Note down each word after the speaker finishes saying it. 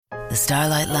the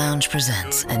Starlight Lounge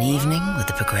presents An Evening with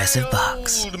the Progressive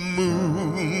Box. Old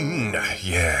moon,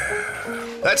 yeah.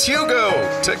 That's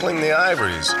Hugo, tickling the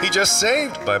ivories. He just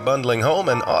saved by bundling home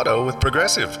and auto with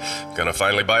Progressive. Gonna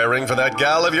finally buy a ring for that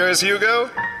gal of yours, Hugo?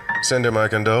 Send her my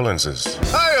condolences.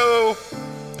 Hi-oh!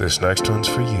 This next one's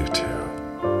for you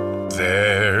two.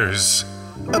 There's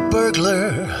a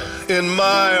burglar in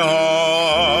my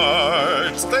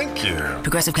heart. Thank you.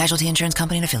 Progressive Casualty Insurance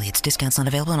Company and Affiliates. Discounts not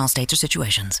available in all states or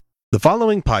situations. The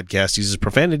following podcast uses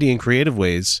profanity in creative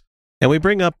ways, and we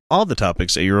bring up all the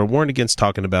topics that you are warned against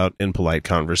talking about in polite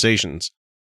conversations.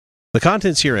 The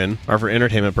contents herein are for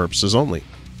entertainment purposes only.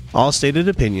 All stated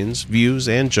opinions, views,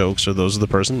 and jokes are those of the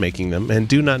person making them and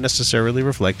do not necessarily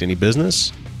reflect any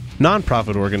business,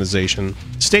 non-profit organization,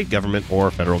 state government, or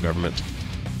federal government.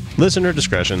 Listener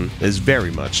discretion is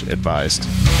very much advised.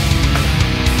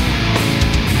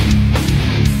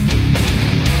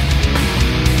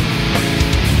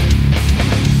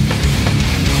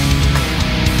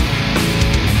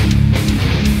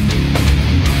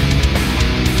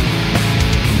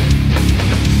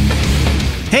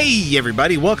 Hey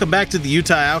everybody, welcome back to the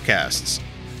Utah Outcasts.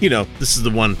 You know, this is the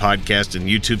one podcast in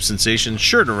YouTube sensation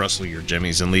sure to rustle your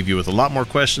jimmies and leave you with a lot more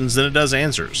questions than it does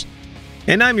answers.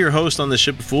 And I'm your host on the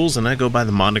Ship of Fools, and I go by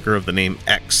the moniker of the name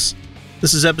X.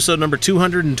 This is episode number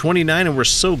 229, and we're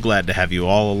so glad to have you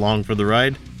all along for the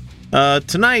ride.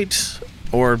 Tonight,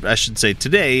 or I should say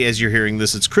today, as you're hearing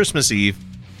this, it's Christmas Eve,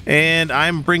 and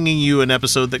I'm bringing you an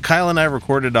episode that Kyle and I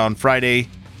recorded on Friday,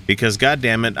 because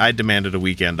goddammit, I demanded a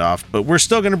weekend off, but we're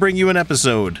still going to bring you an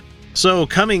episode. So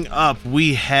coming up,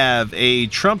 we have a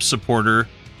Trump supporter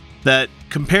that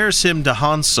compares him to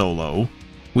Han Solo.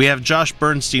 We have Josh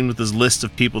Bernstein with his list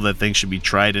of people that think should be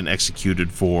tried and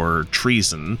executed for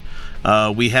treason.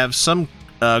 We have some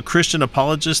Christian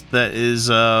apologist that is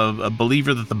a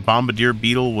believer that the bombardier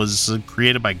beetle was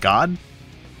created by God.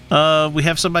 We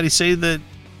have somebody say that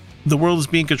the world is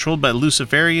being controlled by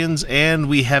Luciferians, and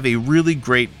we have a really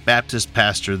great Baptist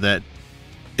pastor that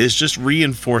is just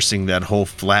reinforcing that whole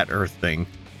flat earth thing.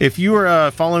 If you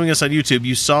were following us on YouTube,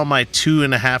 you saw my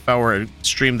 2.5 hour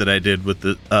stream that I did with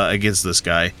the against this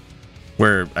guy,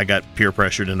 where I got peer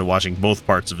pressured into watching both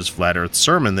parts of his flat earth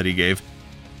sermon that he gave.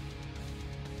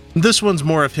 This one's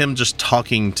more of him just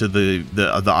talking to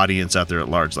the audience out there at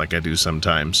large, like I do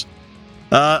sometimes.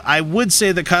 I would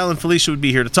say that Kyle and Felicia would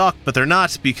be here to talk, but they're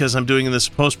not, because I'm doing this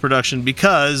post-production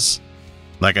because,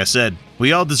 like I said,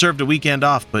 we all deserved a weekend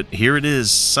off, but here it is,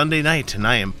 Sunday night, and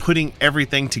I am putting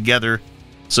everything together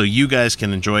so you guys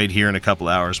can enjoy it here in a couple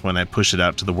hours when I push it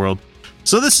out to the world.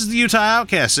 So this is the Utah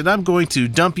Outcast, and I'm going to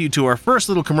dump you to our first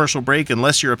little commercial break.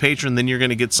 Unless you're a patron, then you're going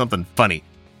to get something funny.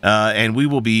 And we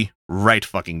will be right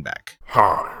fucking back.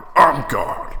 Hi, I'm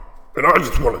God, and I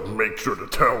just wanted to make sure to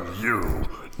tell you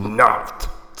not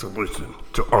to listen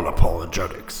to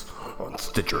Unapologetics on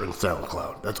Stitcher and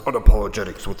SoundCloud. That's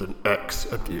Unapologetics with an X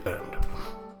at the end.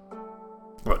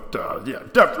 But, yeah,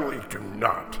 definitely do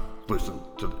not listen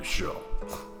to the show.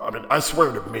 I mean, I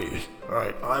swear to me,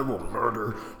 alright, I will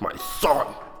murder my son.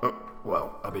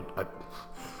 Well, I mean, I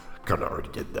kind of already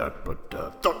did that, but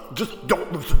don't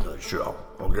listen to the show,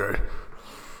 okay?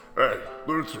 Hey,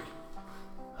 Lucy.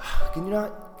 Can you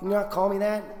not call me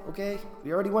that, okay?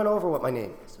 We already went over what my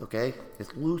name is, okay?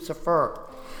 It's Lucifer.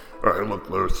 Alright, look,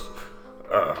 Luce.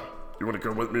 You wanna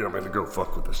come with me? I'm gonna go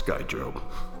fuck with this guy, Job.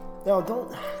 No,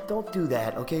 don't do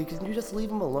that, okay? Can you just leave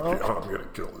him alone? Yeah, I'm gonna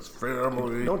kill his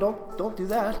family. No, don't do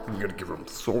that. I'm gonna give him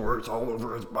sores all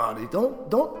over his body. Don't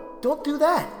do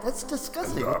that. That's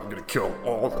disgusting. And, I'm gonna kill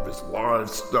all of his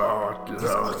livestock. You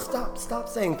know. Stop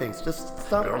saying things. Just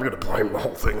stop. Yeah, I'm gonna blame the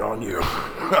whole thing on you.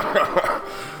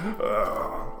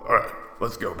 Alright,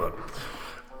 let's go, bud.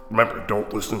 Remember,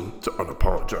 don't listen to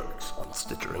Unapologetics on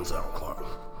Stitcher and SoundCloud.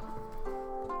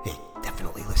 Hey,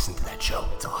 definitely listen to that show.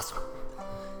 It's awesome.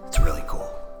 It's really cool.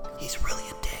 He's really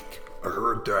a dick. I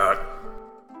heard that.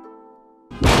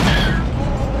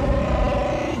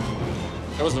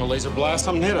 That was no laser blast.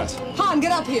 Something hit us. Han,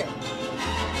 get up here.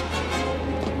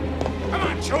 Come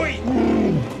on, Chewie.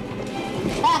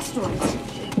 Asteroids.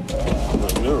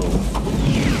 No.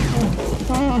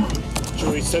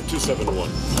 Chewie, set 271.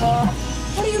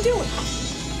 What are you doing?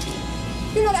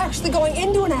 You're not actually going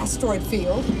into an asteroid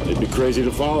field. They'd be crazy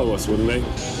to follow us, wouldn't they?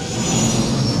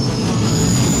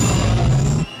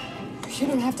 You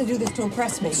don't have to do this to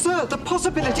impress me. Sir, the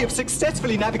possibility of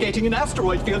successfully navigating an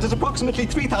asteroid field is approximately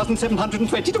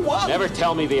 3,720 to 1. Never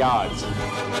tell me the odds.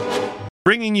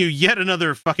 Bringing you yet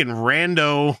another fucking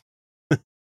rando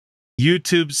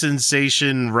YouTube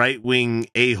sensation right-wing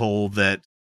a-hole that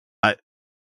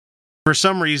for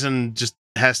some reason just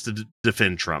has to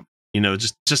defend Trump.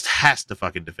 just has to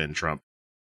fucking defend Trump.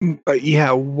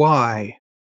 Yeah, why?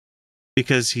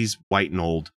 Because he's white and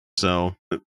old. So,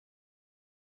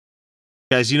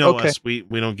 guys, us, we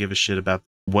don't give a shit about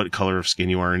what color of skin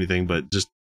you are or anything, but just,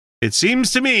 it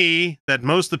seems to me that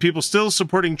most of the people still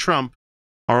supporting Trump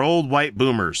are old white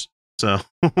boomers. So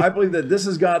I believe that this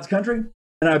is God's country,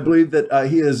 and I believe that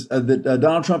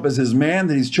Donald Trump is his man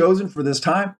that he's chosen for this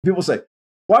time. People say,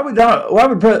 why would God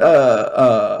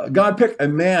pick a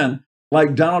man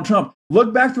like Donald Trump?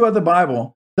 Look back throughout the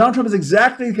Bible. Donald Trump is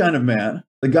exactly the kind of man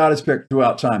that God has picked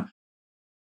throughout time.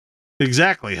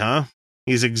 Exactly, huh?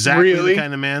 He's exactly the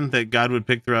kind of man that God would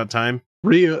pick throughout time.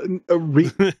 Really?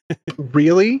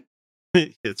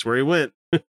 It's where he went.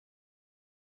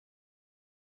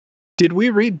 Did we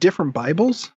read different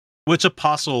Bibles? Which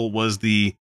apostle was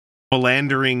the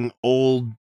philandering old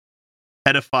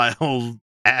pedophile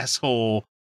asshole,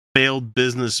 failed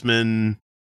businessman,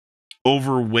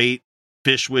 overweight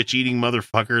fish witch eating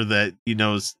motherfucker that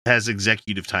has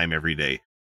executive time every day?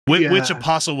 Which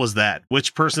apostle was that?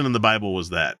 Which person in the Bible was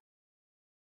that?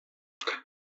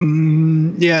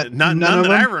 None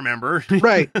that I remember.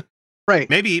 Right.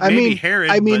 maybe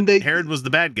Herod. Herod was the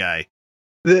bad guy.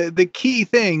 The key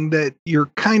thing that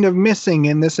you're kind of missing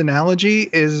in this analogy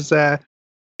is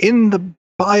in the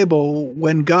Bible,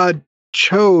 when God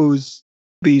chose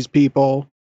these people,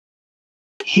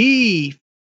 he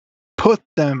put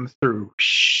them through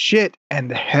shit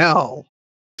and hell.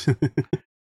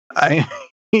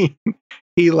 He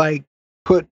like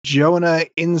put Jonah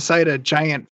inside a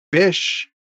giant fish.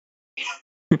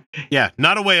 Yeah,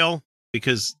 not a whale,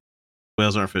 because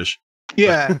whales aren't fish.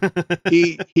 Yeah,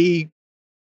 he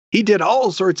did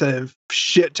all sorts of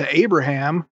shit to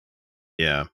Abraham.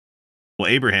 Yeah. Well,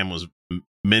 Abraham was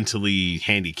mentally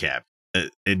handicapped,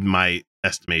 in my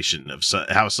estimation, of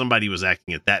how somebody was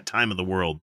acting at that time of the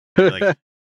world. Like,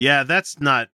 yeah, that's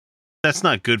not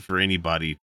good for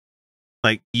anybody.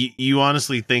 Like, you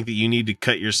honestly think that you need to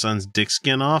cut your son's dick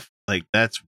skin off? Like,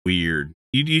 that's weird.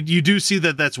 You do see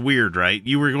that that's weird, right?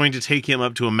 You were going to take him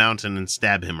up to a mountain and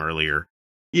stab him earlier.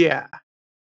 Yeah.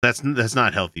 That's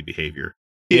not healthy behavior.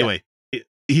 Anyway,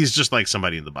 he's just like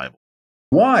somebody in the Bible.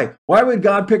 Why? Why would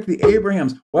God pick the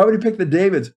Abrahams? Why would he pick the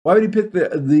Davids? Why would he pick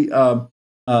the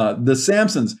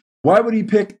Samsons? Why would he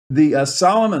pick the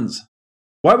Solomons?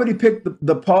 Why would he pick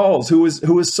the Pauls, who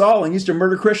was Saul and used to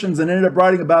murder Christians and ended up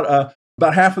writing about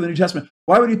half of the New Testament?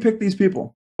 Why would he pick these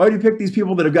people? Why would he pick these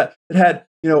people that had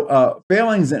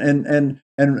failings and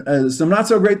some not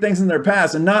so great things in their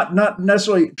past, and not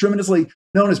necessarily tremendously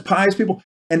known as pious people,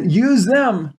 and use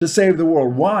them to save the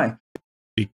world? Why?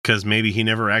 Because maybe he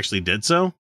never actually did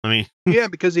so. I mean, yeah,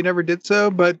 because he never did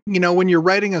so. But when you're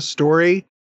writing a story,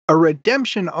 a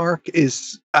redemption arc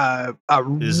is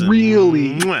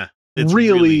really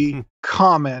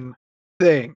common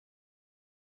thing.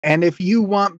 And if you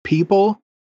want people,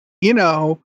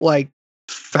 like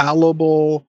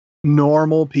fallible,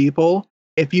 normal people,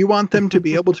 if you want them to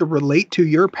be able to relate to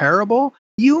your parable,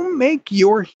 you make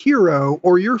your hero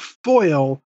or your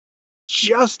foil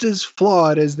just as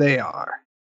flawed as they are.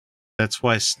 That's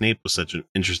why Snape was such an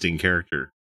interesting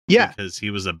character. Yeah. Because he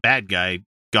was a bad guy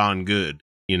gone good,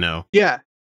 Yeah.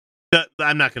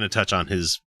 I'm not going to touch on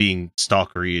his being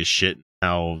stalkery as shit.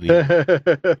 How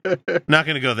not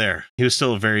going to go there. He was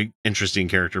still a very interesting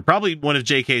character. Probably one of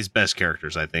JK's best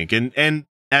characters, I think. And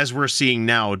as we're seeing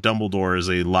now, Dumbledore is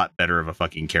a lot better of a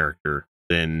fucking character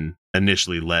than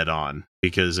initially led on.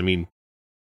 Because, I mean,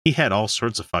 he had all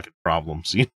sorts of fucking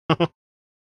problems,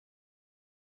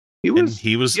 He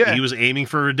was aiming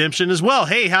for redemption as well.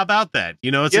 Hey, how about that?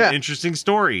 It's an interesting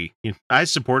story. I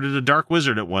supported a dark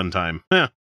wizard at one time.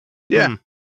 Yeah.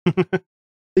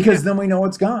 Because then we know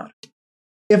it's God.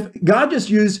 If God just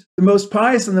used the most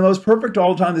pious and the most perfect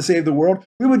all the time to save the world,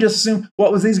 we would just assume,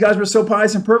 these guys were so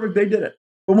pious and perfect, they did it.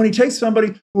 But when he takes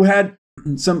somebody who had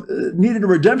needed a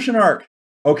redemption arc,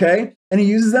 okay, and he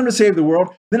uses them to save the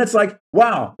world, then it's like,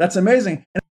 wow, that's amazing.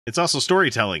 And it's also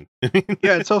storytelling.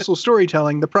 Yeah, it's also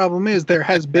storytelling. The problem is there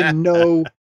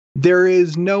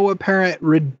is no apparent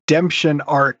redemption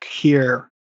arc here.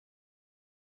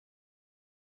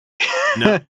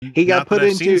 No, he got put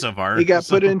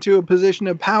into a position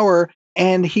of power,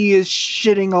 and he is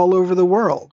shitting all over the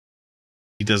world.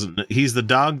 He's the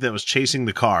dog that was chasing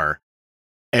the car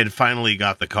and finally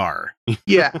got the car.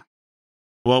 Yeah.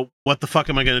 Well, what the fuck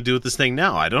am I going to do with this thing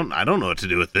now? I don't know what to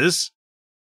do with this.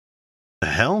 The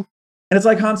hell? And it's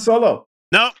like Han Solo.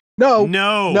 No.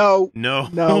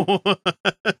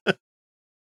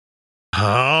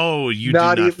 Oh, you did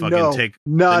not fucking take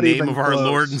the name of our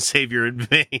Lord and Savior in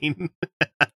vain.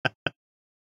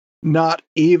 Not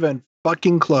even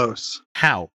fucking close.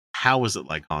 How how was it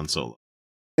like Han Solo?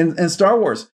 In Star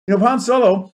Wars, Han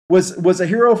Solo was a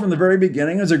hero from the very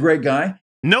beginning. He was a great guy.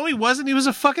 No, he wasn't. He was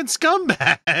a fucking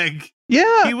scumbag.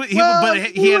 Yeah, he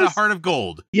had a heart of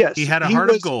gold. Yes, he had a heart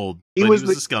of gold. He was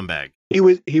a scumbag. He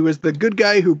was the good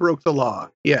guy who broke the law.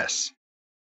 Yes,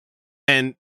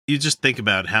 and you just think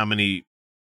about how many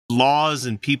laws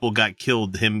and people got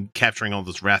killed. Him capturing all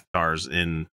those Rathars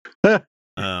in The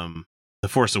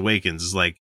Force Awakens is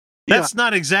like that's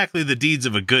not exactly the deeds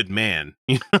of a good man.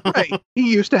 Right?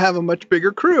 He used to have a much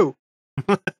bigger crew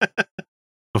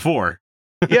before.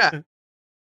 Yeah,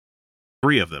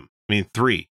 3 of them. I mean,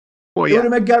 3. Well, yeah. It would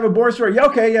have made kind of a boring story. Yeah,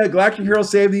 okay, yeah, Galactic Hero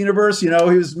saved the universe. He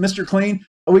was Mr. Clean.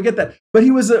 Oh, we get that. But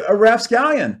he was a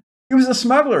rapscallion. He was a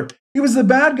smuggler. He was the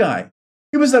bad guy.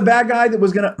 He was the bad guy that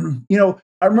was going to,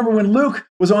 I remember when Luke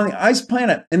was on the ice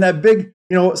planet and that big,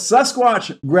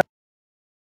 Sasquatch grabbed.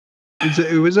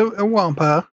 It was a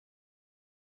Wampa.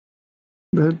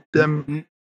 God damn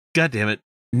it.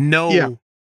 Know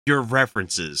your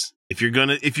references. If you're going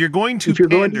to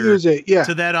pander use it,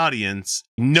 to that audience,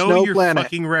 know Snow your planet.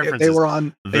 fucking references. They were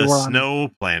on the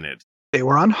Snow Planet. They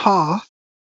were on Hoth.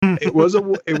 It was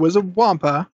a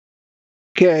Wampa.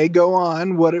 Okay, go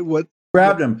on. What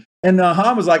grabbed him? And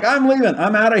Han was like, "I'm leaving.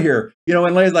 I'm out of here."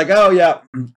 And Leia's like, "Oh yeah."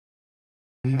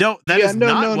 No, that is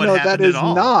not what happened that is at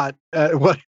all. Not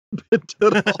what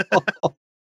happened at all.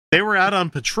 They were out on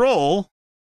patrol.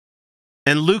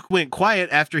 And Luke went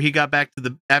quiet after Han got back to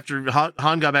the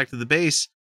base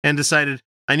and decided,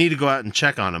 I need to go out and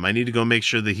check on him. I need to go make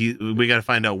sure that we got to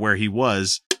find out where he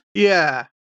was. Yeah.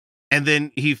 And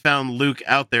then he found Luke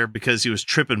out there because he was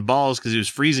tripping balls because he was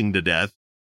freezing to death.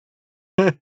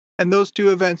 And those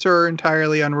two events are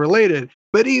entirely unrelated.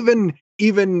 But even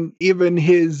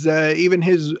his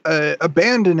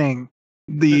abandoning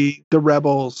the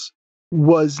rebels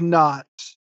was not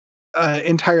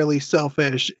entirely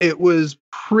selfish. It was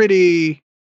pretty.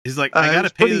 He's like, I gotta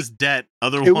pay this debt,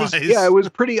 otherwise. It was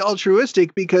pretty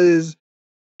altruistic because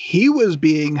he was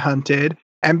being hunted,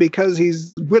 and because he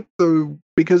was with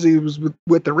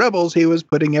the rebels, he was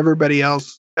putting everybody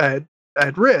else at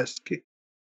risk.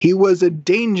 He was a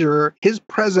danger. His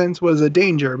presence was a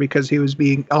danger because he was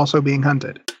also being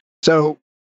hunted. So.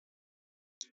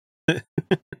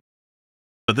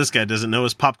 But this guy doesn't know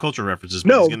his pop culture references.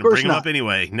 No, he's going to bring them up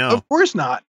anyway. No, of course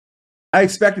not. I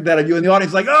expected that of you in the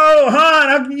audience. Like, oh, Han,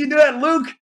 how can you do that, Luke?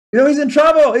 He's in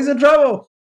trouble. He's in trouble.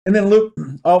 And then Luke,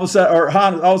 Han, all of a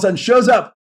sudden shows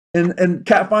up, and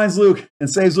Kat finds Luke and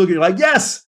saves Luke. And you're like,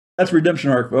 yes, that's redemption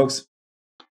arc, folks.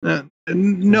 No,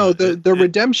 the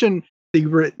redemption.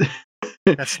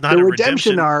 That's not the a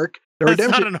redemption arc. That's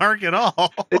not an arc at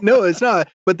all. No, it's not.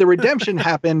 But the redemption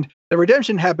happened. The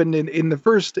redemption happened in the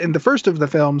first of the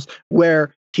films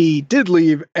where he did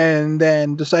leave and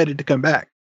then decided to come back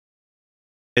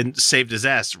and saved his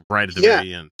ass right at the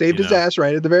very end. Saved his ass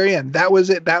right at the very end. That was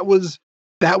it. That was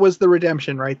the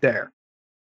redemption right there.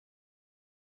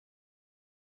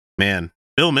 Man,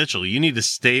 Bill Mitchell, you need to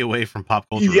stay away from pop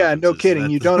culture. Yeah, references. no kidding.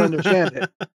 You don't understand it.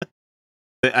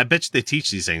 I bet you they teach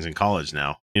these things in college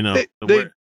now. They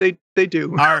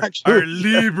do. Our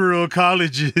liberal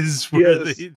colleges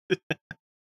where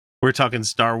we're talking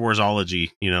Star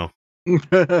Warsology,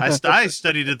 I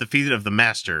studied at the feet of the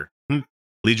master,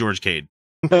 Lee George Cade.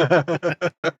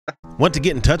 Want to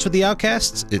get in touch with the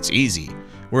Outcasts? It's easy.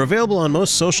 We're available on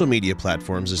most social media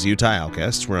platforms as Utah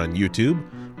Outcasts. We're on YouTube,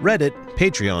 Reddit,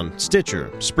 Patreon, Stitcher,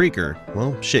 Spreaker,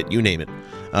 well, shit, you name it.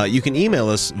 You can email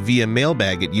us via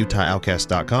mailbag at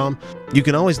utahoutcast.com. You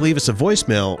can always leave us a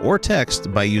voicemail or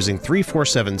text by using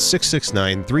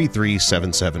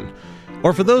 347-669-3377.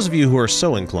 Or for those of you who are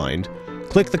so inclined,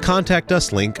 click the Contact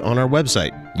Us link on our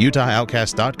website,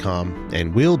 utahoutcast.com,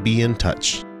 and we'll be in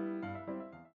touch.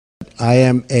 I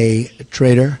am a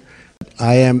traitor.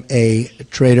 I am a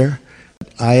traitor.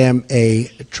 I am a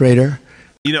traitor.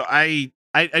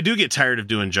 I do get tired of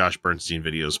doing Josh Bernstein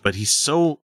videos, but he's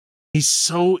so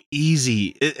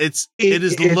easy. It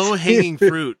is the low hanging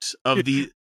fruit of the.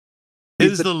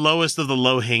 It is the lowest of the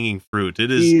low hanging fruit.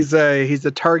 It is. He's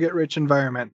a target rich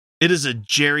environment. It is a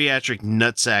geriatric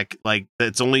nutsack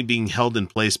that's only being held in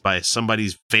place by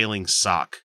somebody's failing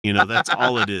sock. That's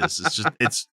all it is.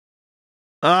 It's.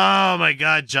 Oh my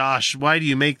God, Josh! Why do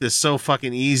you make this so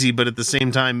fucking easy, but at the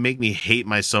same time make me hate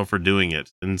myself for doing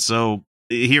it? And so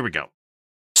here we go.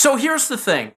 So here's the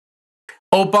thing: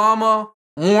 Obama,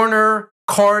 Warner,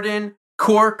 Cardin,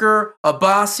 Corker,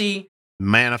 Abbasi,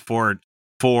 Manafort,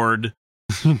 Ford.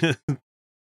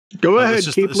 Go ahead,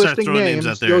 keep listing names.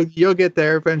 out there. You'll get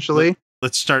there eventually.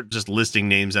 Let's start just listing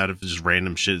names out of just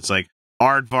random shit. It's like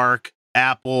Aardvark,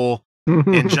 Apple,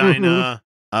 Angina,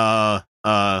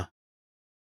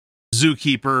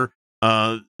 Zookeeper,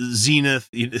 Zenith,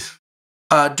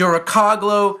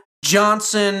 Duracoglu,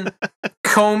 Johnson,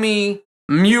 Comey,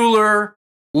 Mueller,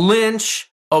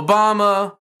 Lynch,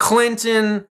 Obama,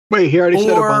 Clinton. Wait, he already said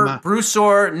Obama. Bruce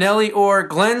Orr, Nellie Orr,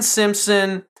 Glenn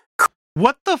Simpson.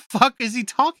 What the fuck is he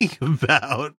talking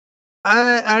about?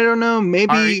 I don't know.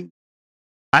 Maybe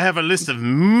I have a list of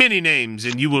many names,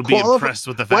 and you will be impressed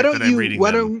with the fact that I'm reading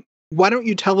them. Why don't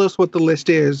you tell us what the list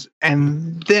is,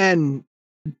 and then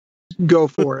go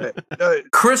for it?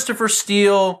 Christopher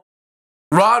Steele,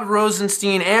 Rod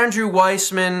Rosenstein, Andrew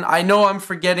Weissman. I know I'm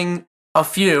forgetting a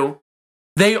few.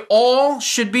 They all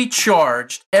should be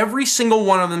charged. Every single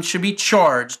one of them should be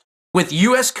charged with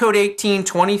U.S. Code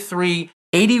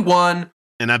 182381.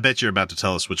 And I bet you're about to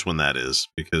tell us which one that is,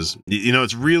 because,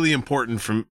 it's really important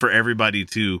for everybody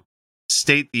to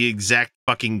state the exact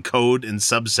fucking code and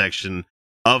subsection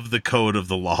of the code of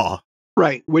the law.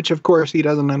 Right, which, of course, he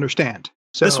doesn't understand.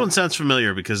 So, this one sounds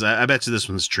familiar, because I bet you this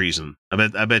one's treason. I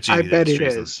bet it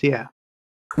is, yeah.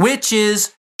 Which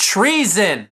is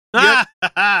treason. Yep.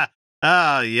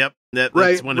 Yep.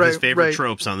 That's one of his favorite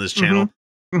tropes on this channel.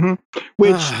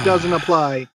 Which doesn't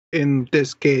apply in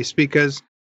this case, because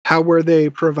how were they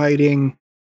providing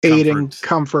aid and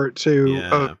comfort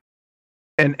to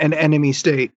an enemy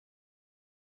state?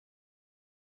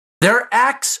 Their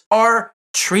acts are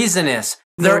treasonous.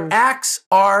 Their acts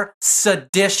are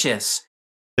seditious.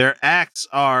 Their acts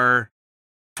are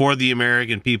for the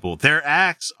American people. Their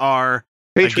acts are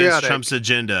patriotic. Against Trump's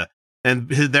agenda. And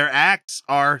their acts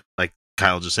are, like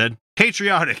Kyle just said,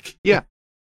 patriotic. Yeah.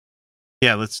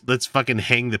 Yeah, let's fucking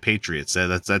hang the patriots.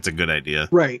 That's a good idea.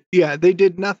 Right. Yeah, they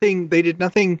did nothing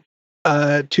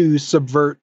to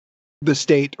subvert the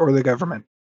state or the government.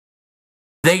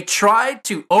 They tried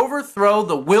to overthrow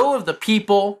the will of the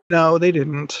people. No, they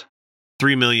didn't.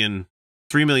 3 million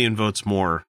votes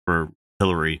more for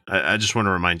Hillary. I just want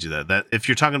to remind you that if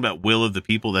you're talking about will of the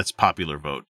people, that's popular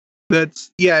vote.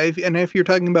 That's if you're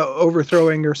talking about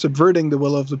overthrowing or subverting the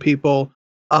will of the people,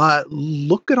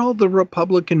 look at all the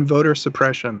Republican voter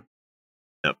suppression.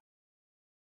 Yep.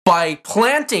 By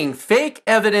planting fake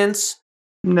evidence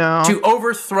to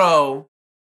overthrow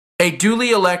a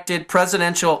duly elected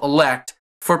presidential elect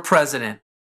for president.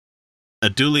 A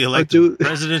duly elected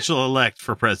presidential elect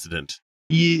for president.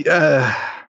 Yeah.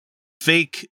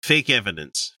 Fake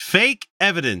evidence. Fake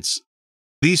evidence.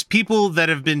 These people that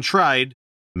have been tried,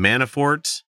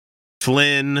 Manafort,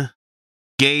 Flynn,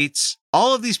 Gates,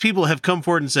 all of these people have come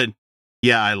forward and said,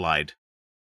 yeah, I lied.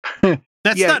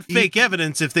 That's not fake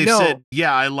evidence if they've said,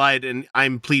 yeah, I lied and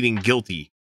I'm pleading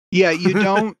guilty. Yeah, you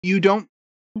don't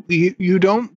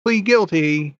plead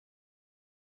guilty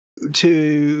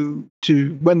to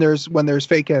when there's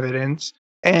fake evidence,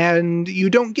 and you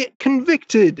don't get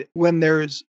convicted when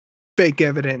there's fake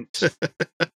evidence.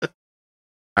 All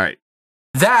right.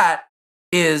 That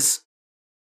is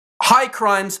high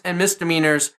crimes and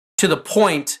misdemeanors to the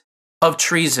point of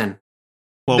treason.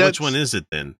 Well, which one is it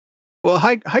then? Well,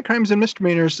 high crimes and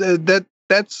misdemeanors.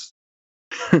 That's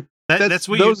what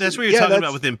you're talking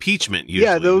about with impeachment. Usually,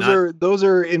 yeah, those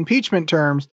are impeachment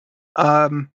terms.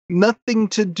 Nothing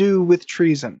to do with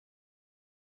treason.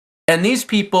 And these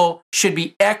people should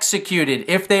be executed.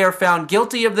 If they are found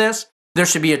guilty of this, there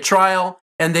should be a trial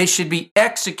and they should be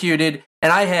executed.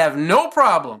 And I have no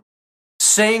problem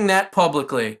saying that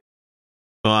publicly.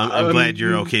 Well, I'm glad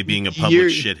you're okay being a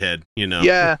public shithead,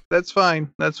 Yeah, that's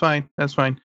fine.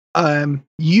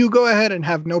 You go ahead and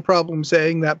have no problem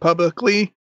saying that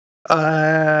publicly.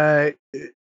 I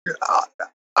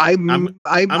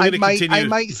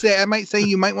might say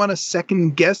you might want to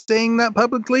second guess saying that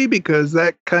publicly, because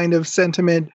that kind of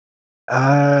sentiment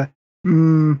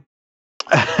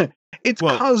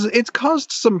it's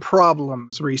caused some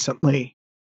problems recently.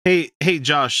 Hey,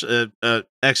 Josh,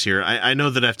 X here. I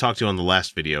know that I've talked to you on the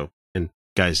last video, and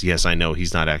guys, yes, I know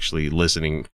he's not actually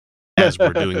listening as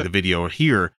we're doing the video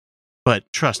here,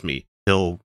 but trust me,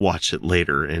 he'll watch it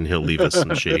later and he'll leave us some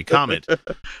shitty comment.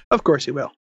 Of course he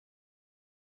will.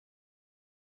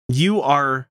 You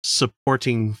are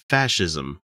supporting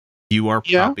fascism. You are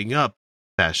propping up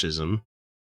fascism.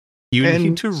 You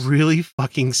need to really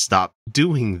fucking stop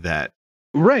doing that.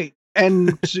 Right.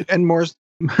 And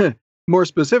more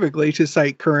specifically, to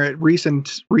cite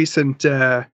recent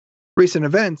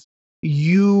events,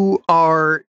 you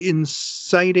are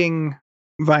inciting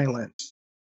violence.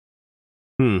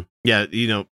 Yeah,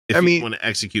 you want to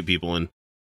execute people,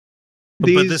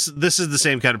 but this is the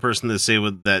same kind of person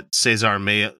that that Cesar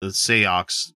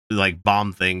Sayocs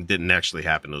bomb thing didn't actually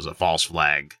happen. It was a false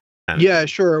flag. Yeah,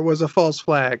 sure, it was a false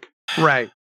flag.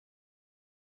 Right.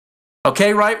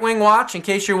 Okay, Right Wing Watch, in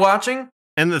case you're watching,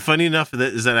 And the funny enough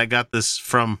is that I got this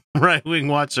from Right Wing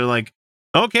Watch. They're like,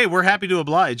 okay, we're happy to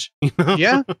oblige.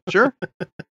 Yeah, sure.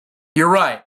 You're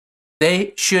right.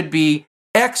 They should be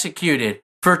executed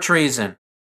for treason.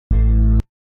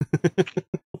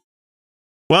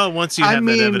 Well, once you have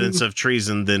that evidence of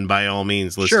treason, then by all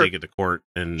means, let's take it to court.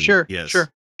 And sure.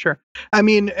 I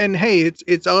mean, and hey,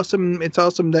 it's awesome. It's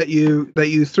awesome that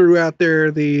you threw out there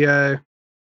the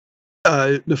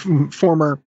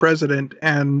former president,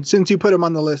 and since you put him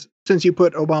on the list, since you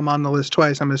put Obama on the list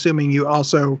twice, I'm assuming you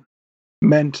also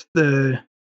meant the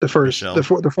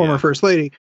former first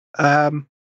lady. And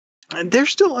they're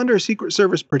still under Secret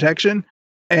Service protection,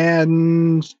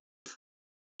 and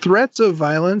threats of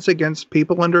violence against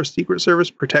people under Secret Service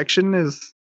protection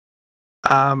is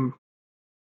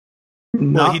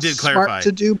not he did smart clarify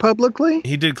to do publicly.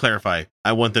 He did clarify.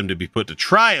 I want them to be put to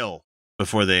trial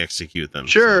before they execute them.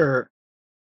 Sure. So,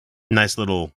 nice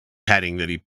little padding that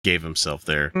he gave himself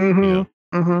there. Mm-hmm. You know?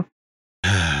 Mm-hmm.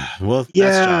 Well, yeah,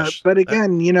 that's Josh. But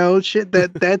again, shit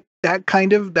that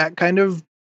kind of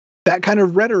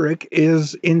rhetoric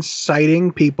is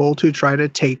inciting people to try to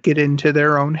take it into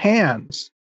their own hands.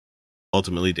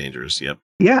 Ultimately dangerous. Yep.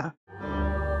 Yeah.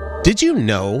 Did you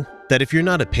know that if you're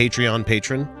not a Patreon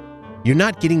patron, you're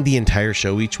not getting the entire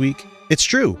show each week? It's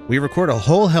true. We record a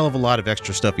whole hell of a lot of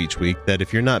extra stuff each week that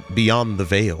if you're not beyond the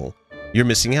veil, you're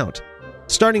missing out.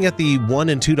 Starting at the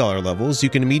 $1 and $2 levels, you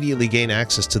can immediately gain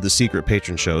access to the secret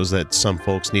patron shows that some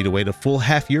folks need to wait a full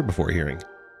half year before hearing.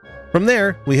 From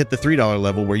there, we hit the $3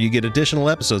 level where you get additional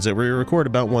episodes that we record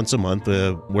about once a month,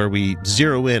 where we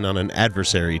zero in on an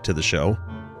adversary to the show.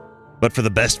 But for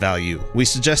the best value, we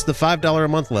suggest the $5 a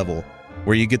month level,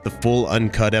 where you get the full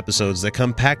uncut episodes that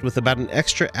come packed with about an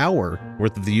extra hour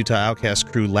worth of the Utah Outcasts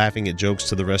crew laughing at jokes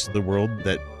to the rest of the world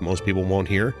that most people won't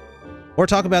hear, or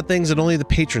talk about things that only the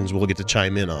patrons will get to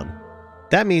chime in on.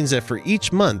 That means that for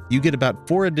each month, you get about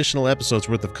 4 additional episodes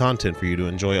worth of content for you to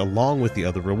enjoy along with the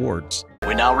other rewards.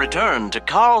 We now return to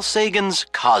Carl Sagan's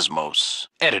Cosmos,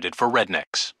 edited for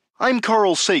rednecks. I'm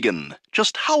Carl Sagan.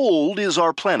 Just how old is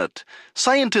our planet?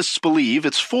 Scientists believe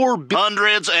it's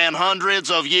hundreds and hundreds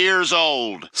of years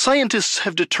old. Scientists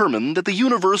have determined that the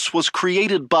universe was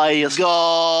created by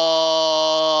God.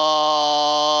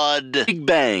 Big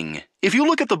Bang. If you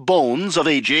look at the bones of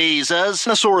a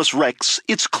Tyrannosaurus Rex,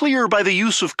 it's clear by the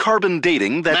use of carbon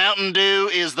dating that Mountain Dew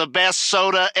is the best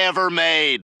soda ever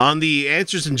made. On the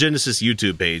Answers in Genesis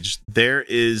YouTube page, there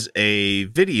is a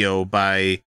video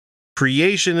by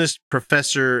creationist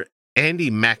Professor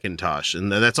Andy McIntosh,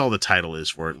 and that's all the title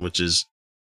is for it, which is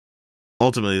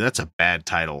ultimately that's a bad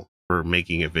title for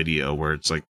making a video where it's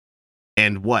like,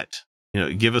 and what?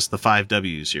 Give us the 5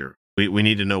 W's here. We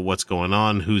need to know what's going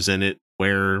on, who's in it,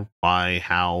 where, why,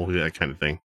 how, that kind of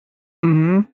thing.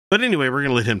 Mm-hmm. But anyway, we're going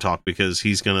to let him talk because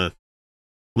he's going to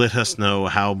let us know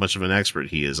how much of an expert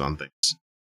he is on things.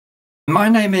 My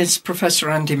name is Professor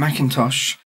Andy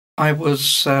McIntosh. I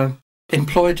was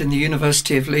employed in the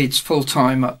University of Leeds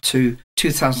full-time up to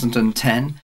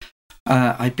 2010.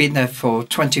 I'd been there for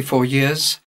 24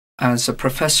 years as a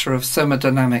professor of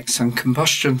thermodynamics and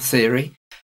combustion theory.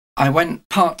 I went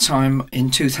part-time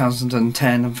in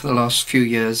 2010, and for the last few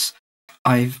years,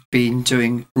 I've been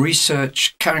doing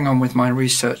research, carrying on with my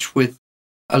research with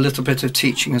a little bit of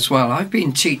teaching as well. I've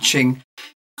been teaching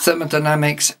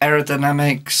thermodynamics,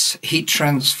 aerodynamics, heat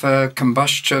transfer,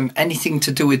 combustion, anything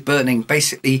to do with burning.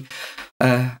 Basically,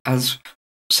 as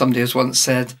somebody has once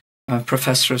said, a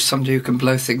professor of somebody who can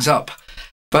blow things up.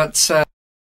 But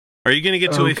are you going to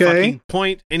get to a fucking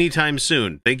point anytime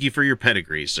soon? Thank you for your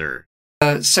pedigree, sir.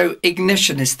 So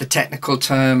ignition is the technical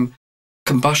term.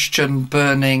 Combustion,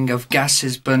 burning of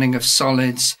gases, burning of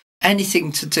solids,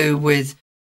 anything to do with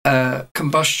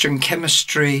combustion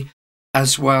chemistry,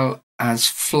 as well as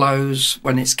flows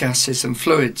when it's gases and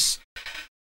fluids.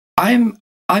 I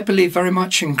believe very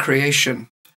much in creation.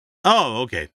 Oh,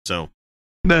 okay. So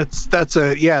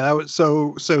that was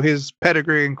so his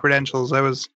pedigree and credentials, that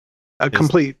was a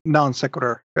complete non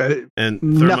sequitur. And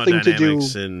nothing to do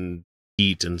and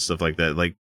heat and stuff like that.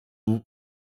 Like,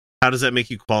 how does that make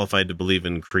you qualified to believe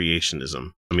in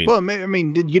creationism? I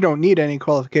mean, you don't need any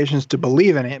qualifications to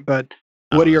believe in it, but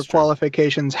what do your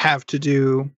qualifications have to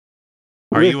do?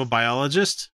 Are you a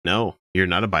biologist? No, you're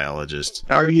not a biologist.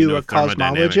 Are you a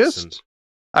cosmologist?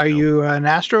 Are you an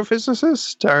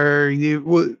astrophysicist? Are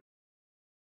you?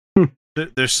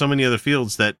 There's so many other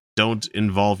fields that don't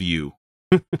involve you.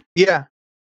 Yeah.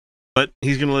 But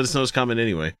he's going to let us know his comment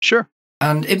anyway. Sure.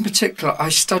 And in particular, I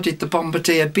studied the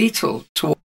bombardier beetle.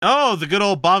 Oh, the good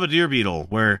old bombardier beetle.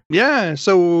 Where? Yeah.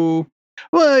 So,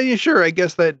 well, yeah, sure. I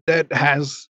guess that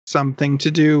has something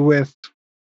to do with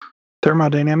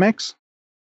thermodynamics.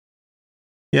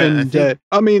 Yeah, And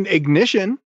I mean,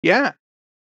 ignition. Yeah.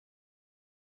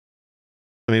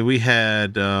 I mean, we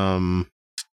had who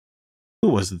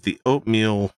was it? The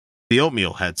oatmeal. The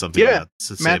oatmeal had something to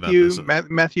say about this.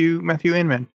 Matthew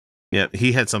Inman. Yeah,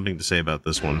 he had something to say about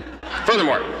this one.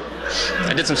 Furthermore,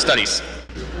 I did some studies,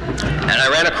 and I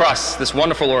ran across this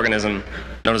wonderful organism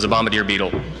known as a bombardier beetle.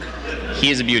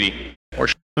 He is a beauty. I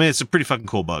mean, it's a pretty fucking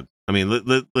cool bug. I mean, let's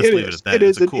leave it at that.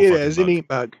 It's a cool it fucking is bug. a neat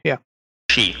bug. Yeah.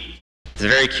 It's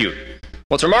very cute.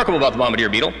 What's remarkable about the bombardier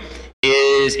beetle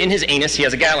is in his anus he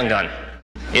has a Gatling gun.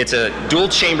 It's a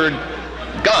dual-chambered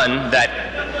gun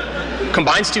that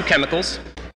combines two chemicals.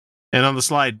 And on the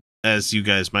slide, as you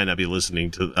guys might not be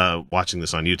listening to, watching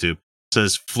this on YouTube,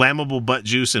 says flammable butt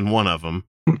juice in one of them,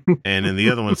 and in the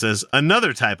other one says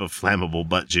another type of flammable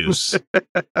butt juice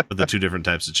for the two different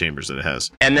types of chambers that it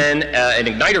has. And then an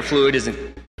igniter fluid is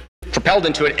propelled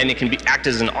into it, and it can act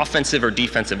as an offensive or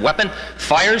defensive weapon.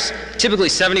 Fires typically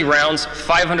 70 rounds,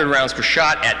 500 rounds per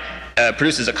shot.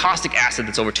 Produces a caustic acid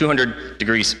that's over 200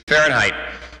 degrees Fahrenheit.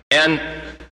 And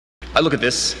I look at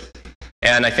this,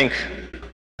 and I think,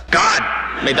 God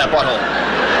made that butthole.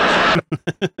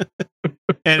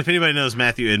 And if anybody knows,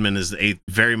 Matthew Inman is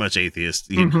very much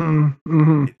atheist.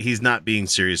 He's not being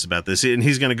serious about this, and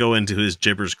he's going to go into his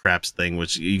gibbers craps thing,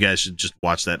 which you guys should just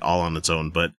watch that all on its own.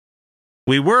 But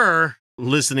we were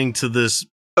listening to this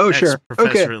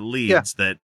professor at Leeds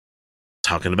that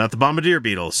talking about the bombardier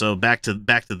beetle. So back to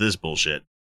this bullshit.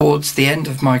 Towards the end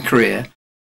of my career,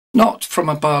 not from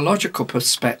a biological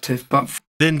perspective, but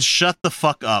then shut the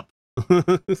fuck up.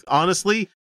 Honestly,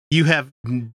 you have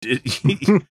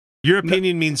your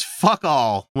opinion means fuck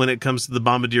all when it comes to the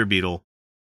bombardier beetle.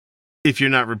 If you're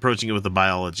not reproaching it with a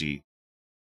biology,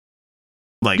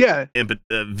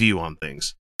 view on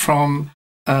things from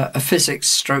a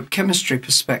physics/chemistry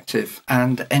perspective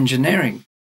and engineering.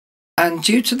 And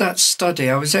due to that study,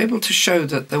 I was able to show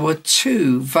that there were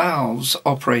two valves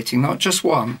operating, not just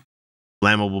one.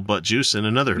 Flammable butt juice and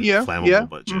another flammable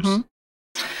butt juice.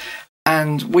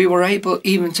 And we were able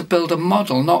even to build a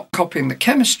model, not copying the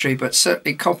chemistry, but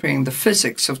certainly copying the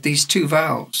physics of these two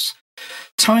valves.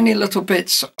 Tiny little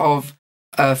bits of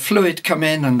fluid come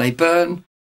in and they burn.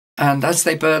 And as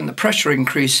they burn, the pressure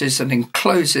increases and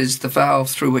encloses the valve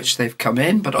through which they've come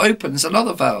in, but opens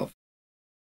another valve.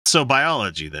 So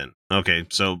biology then. Okay,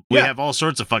 so we have all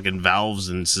sorts of fucking valves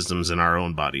and systems in our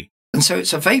own body. And so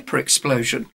it's a vapor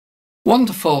explosion.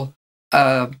 Wonderful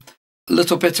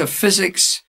little bit of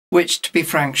physics, which, to be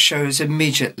frank, shows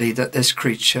immediately that this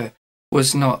creature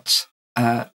was not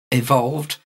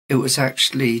evolved. It was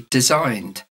actually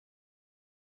designed.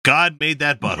 God made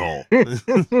that butthole.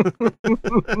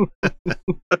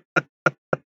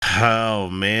 Oh,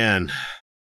 man.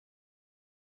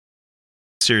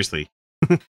 Seriously.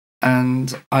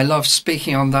 And I love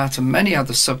speaking on that and many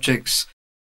other subjects.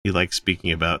 You like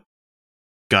speaking about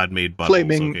God-made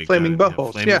buttholes. Flaming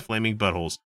buttholes. Flaming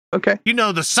buttholes. Okay. You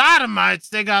know, the sodomites,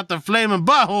 they got the flaming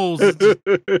buttholes.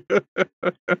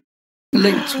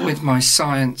 Linked with my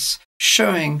science,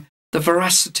 showing the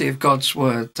veracity of God's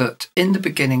word, that in the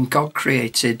beginning God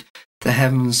created the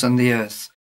heavens and the earth.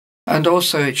 And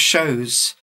also it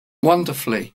shows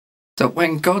wonderfully that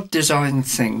when God designed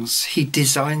things, he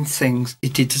designs things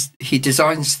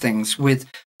with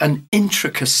an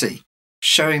intricacy,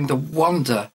 showing the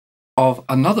wonder of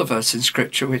another verse in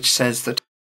Scripture which says that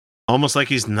almost like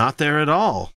he's not there at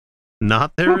all.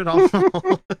 Not there at all.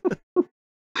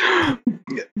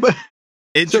 But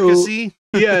intricacy?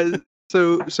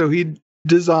 So he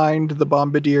designed the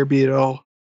bombardier beetle.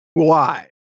 Why?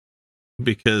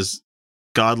 Because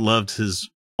God loved his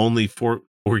only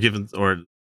forgiven, or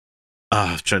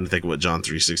I'm trying to think of what John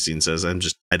 3:16 says.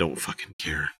 I don't fucking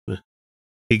care.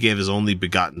 He gave his only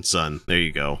begotten son. There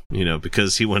you go. You know,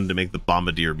 because he wanted to make the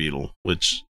bombardier beetle,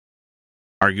 which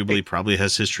arguably probably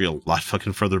has history a lot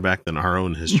fucking further back than our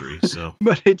own history. So,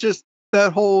 but it just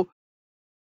that whole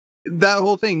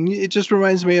thing. It just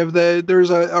reminds me of there's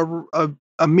a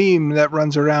meme that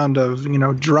runs around of, you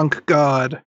know, drunk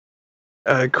God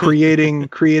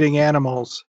creating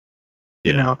animals.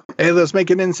 You know, hey, let's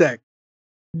make an insect.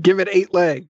 Give it 8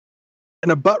 legs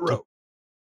and a butt rope.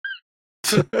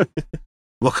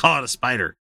 We'll call it a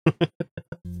spider.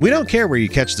 We don't care where you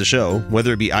catch the show,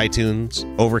 whether it be iTunes,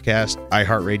 Overcast,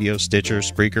 iHeartRadio, Stitcher,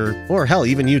 Spreaker, or hell,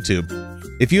 even YouTube.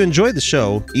 If you enjoy the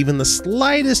show, even the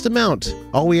slightest amount,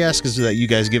 all we ask is that you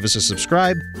guys give us a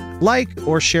subscribe, like,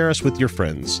 or share us with your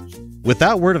friends.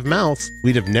 Without word of mouth,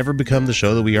 we'd have never become the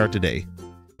show that we are today.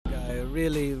 I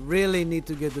really need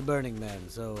to get to Burning Man,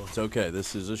 so... It's okay,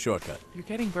 this is a shortcut. You're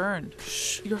getting burned.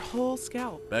 Shh. Your whole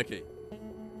scalp. Becky.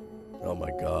 Oh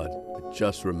my God, I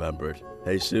just remembered.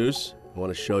 Jesus, I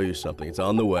want to show you something. It's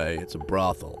on the way. It's a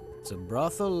brothel. It's a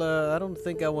brothel? I don't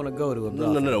think I want to go to a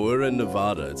brothel. No. We're in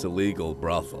Nevada. It's a legal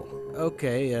brothel.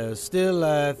 Okay, still,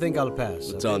 I think I'll pass.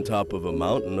 It's on top of a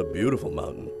mountain, a beautiful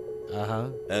mountain. Uh-huh.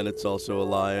 And it's also a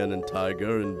lion and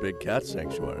tiger and big cat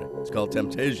sanctuary. It's called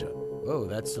Temptasia. Oh,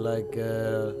 that's like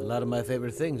a lot of my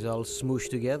favorite things all smooshed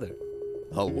together.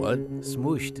 All what?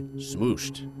 Smooshed.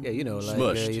 Smooshed? Yeah, you know, like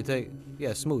Smushed. you take...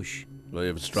 Yeah, smoosh. Well, you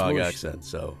have a strong Smoosh. accent,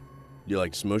 so... You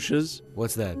like smooshes?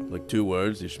 What's that? Like 2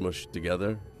 words you smush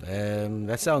together?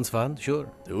 That sounds fun,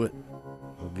 sure. Do it.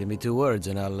 Well, give me 2 words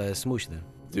and I'll smoosh them.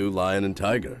 Do lion and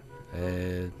tiger.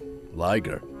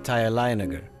 Liger.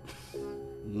 Lioniger.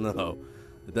 No,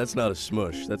 that's not a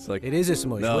smush. That's like... It is a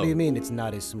smush. No. What do you mean it's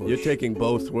not a smush? You're taking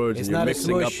both words It's and you're not a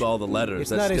mixing up smush. all the letters. It's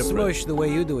That's not a different. smush the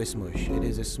way you do a smush. It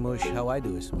is a smush how I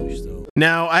do a smush, so...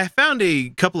 Now, I found a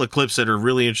couple of clips that are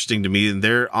really interesting to me, and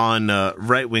they're on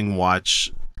Right Wing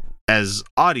Watch as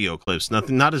audio clips.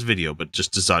 Not as video, but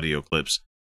just as audio clips.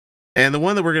 And the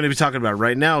one that we're going to be talking about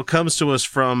right now comes to us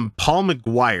from Paul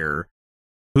McGuire,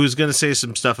 who's going to say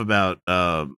some stuff about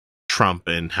Trump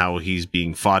and how he's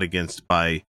being fought against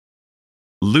by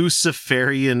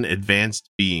Luciferian Advanced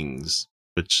Beings,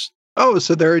 which... Oh,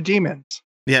 so there are demons.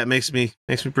 Yeah, it makes me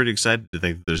pretty excited to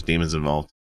think that there's demons involved.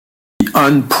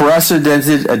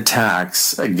 Unprecedented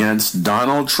attacks against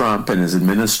Donald Trump and his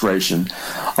administration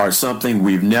are something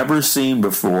we've never seen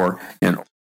before. And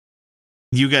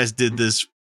you guys did this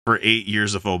for 8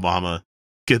 years of Obama.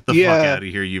 Get the fuck out of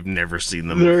here. You've never seen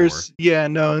them before. Yeah,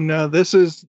 no. This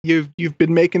is you've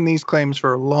been making these claims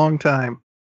for a long time.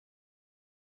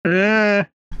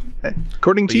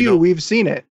 According to you, we've seen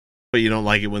it. But you don't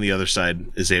like it when the other side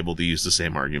is able to use the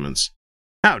same arguments.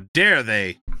 How dare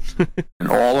they? in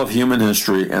all of human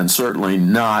history, and certainly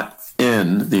not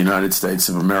in the United States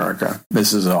of America.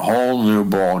 This is a whole new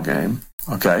ball game.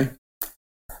 Okay.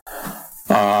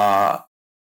 The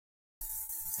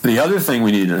other thing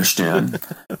we need to understand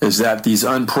is that these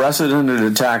unprecedented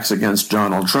attacks against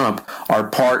Donald Trump are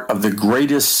part of the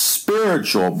greatest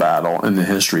spiritual battle in the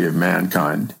history of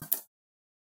mankind.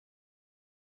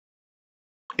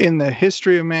 In the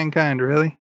history of mankind,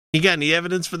 really? You got any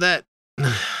evidence for that?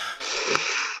 That's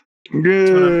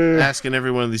what I'm asking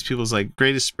every one of these people is like,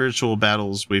 greatest spiritual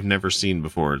battles we've never seen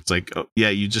before. It's like, oh, yeah,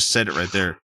 you just said it right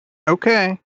there.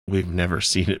 Okay. We've never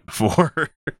seen it before.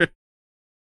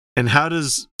 And how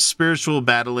does spiritual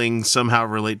battling somehow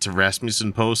relate to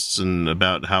Rasmussen posts and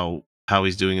about how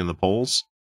he's doing in the polls?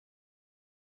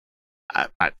 I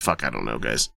don't know,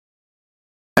 guys.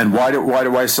 And why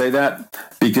do I say that?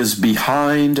 Because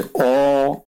behind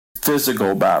all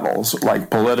physical battles, like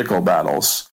political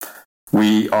battles,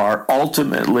 we are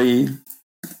ultimately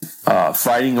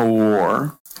fighting a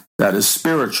war that is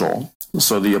spiritual.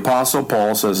 So the Apostle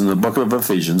Paul says in the book of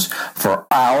Ephesians, "For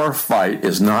our fight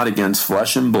is not against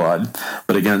flesh and blood,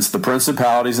 but against the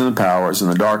principalities and the powers and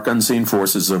the dark unseen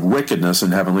forces of wickedness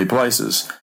in heavenly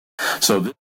places."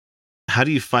 So how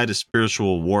do you fight a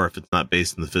spiritual war if it's not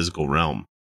based in the physical realm?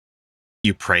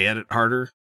 You pray at it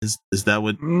harder? Is that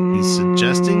what he's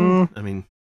suggesting? I mean,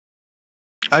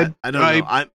 I don't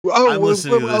know. I'm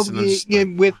listening to this and I'm just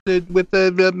with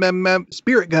the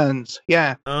spirit guns.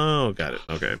 Yeah. Oh, got it.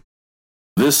 Okay.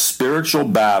 this spiritual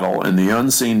battle in the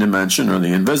unseen dimension or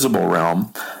the invisible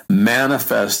realm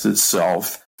manifests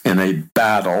itself in a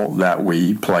battle that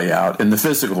we play out in the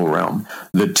physical realm.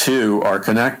 The two are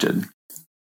connected.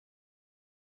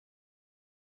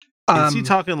 Is he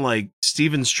talking like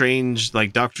Stephen Strange,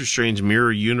 like Doctor Strange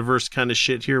mirror universe kind of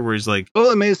shit here, where he's like, well,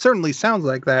 I mean, it certainly sounds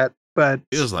like that, but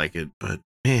feels like it, but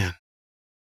man.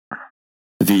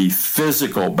 The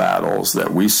physical battles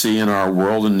that we see in our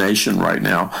world and nation right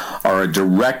now are a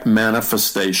direct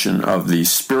manifestation of the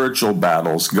spiritual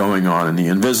battles going on in the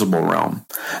invisible realm.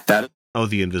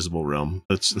 The invisible realm.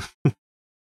 That's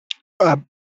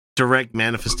direct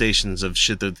manifestations of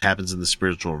shit that happens in the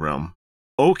spiritual realm.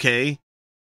 Okay.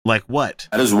 Like what?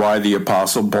 That is why the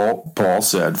Apostle Paul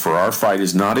said, "For our fight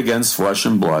is not against flesh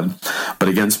and blood, but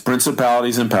against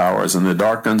principalities and powers and the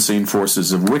dark unseen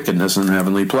forces of wickedness in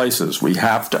heavenly places." We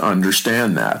have to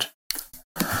understand that.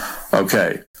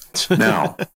 Okay.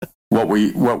 Now,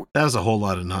 that was a whole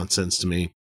lot of nonsense to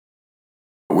me.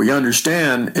 What we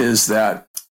understand is that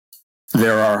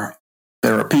there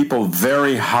are people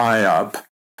very high up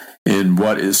in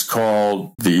what is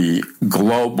called the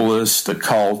globalist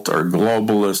occult or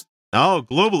globalist. Oh,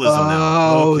 globalism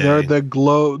now. Oh, okay. They're the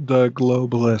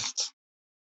globalists.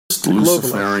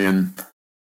 Luciferian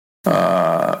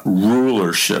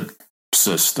rulership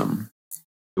system.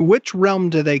 Which realm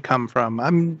do they come from?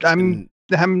 I'm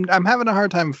having a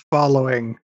hard time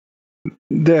following.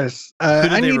 This. Who do I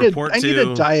they need report I need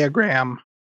to? a diagram.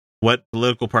 What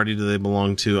political party do they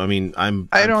belong to? I mean, I'm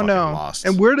I don't fucking know. lost.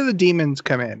 And where do the demons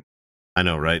come in? I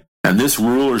know, right? And this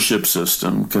rulership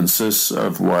system consists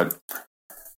of what?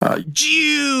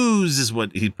 Jews is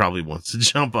what he probably wants to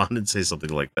jump on and say something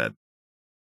like that.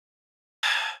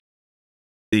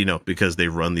 You know, because they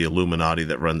run the Illuminati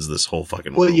that runs this whole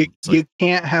fucking Well, world. you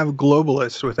can't have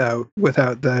globalists without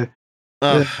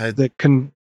the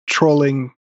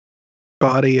controlling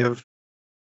body of.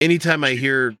 Anytime I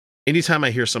hear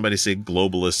somebody say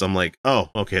globalist, I'm like, oh,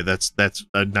 okay, that's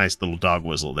a nice little dog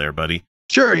whistle there, buddy.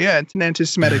 Sure, yeah, it's an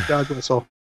anti-Semitic dog whistle,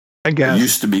 I guess. It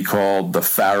used to be called the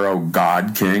Pharaoh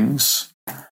God Kings.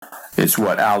 It's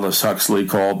what Aldous Huxley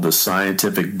called the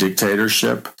scientific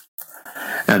dictatorship.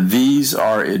 And these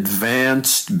are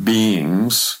advanced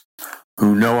beings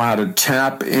who know how to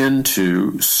tap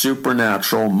into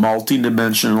supernatural,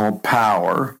 multidimensional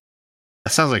power.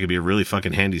 That sounds like it'd be a really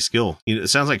fucking handy skill. It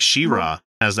sounds like She-Ra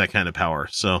has that kind of power.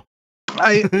 So,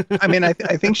 I mean, I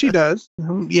think she does.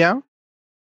 Yeah.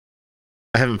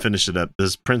 I haven't finished it up.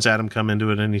 Does Prince Adam come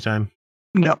into it anytime?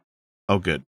 No. Oh,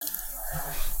 good.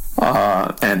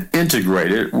 And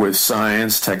integrate it with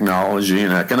science, technology,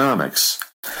 and economics.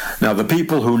 Now, the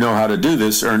people who know how to do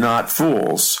this are not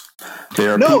fools. They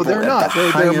are no, people they're at not. the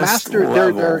They're highest master.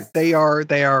 level. They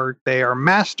are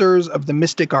masters of the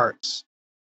mystic arts.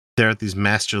 They're at these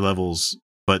master levels,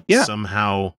 but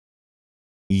somehow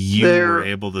They're- were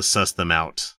able to suss them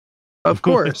out. Of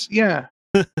course, yeah.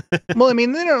 Well, I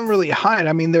mean, they don't really hide.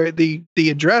 I mean, they're the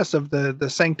address of the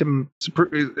Sanctum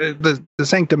the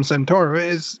Sanctum Sanctorum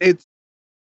it's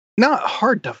not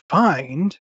hard to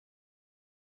find.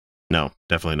 No,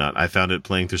 definitely not. I found it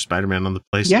playing through Spider-Man on the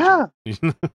PlayStation.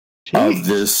 Yeah. Of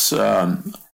this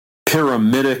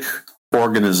pyramidic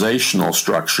organizational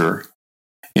structure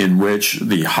in which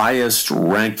the highest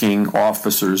ranking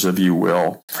officers, if you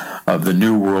will, of the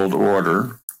New World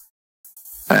Order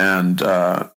and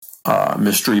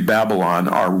Mystery Babylon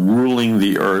are ruling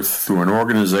the earth through an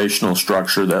organizational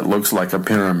structure that looks like a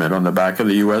pyramid on the back of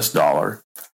the US dollar.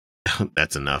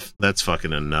 That's enough. That's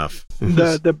fucking enough.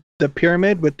 The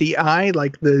pyramid with the eye,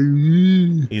 like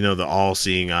the the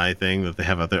all-seeing eye thing that they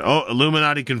have out there. Oh,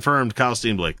 Illuminati confirmed. Kyle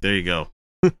Steenblick. There you go.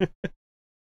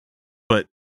 But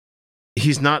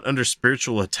he's not under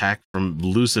spiritual attack from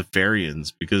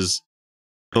Luciferians, because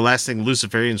the last thing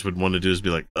Luciferians would want to do is be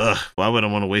like, ugh, why would I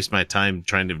want to waste my time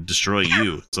trying to destroy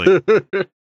you? It's like,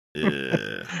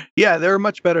 yeah, there are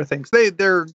much better things.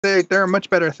 There are much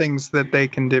better things that they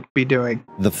can be doing.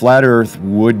 The flat Earth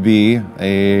would be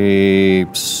a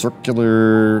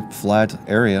circular flat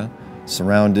area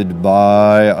surrounded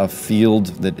by a field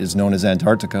that is known as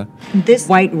Antarctica. This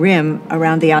white rim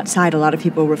around the outside, a lot of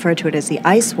people refer to it as the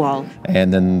ice wall.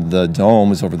 And then the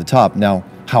dome is over the top. Now,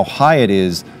 how high it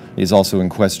is also in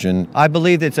question. I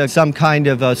believe it's some kind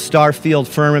of a star field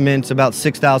firmament about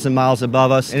 6,000 miles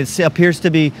above us, and it appears to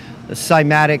be a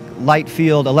cymatic light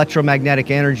field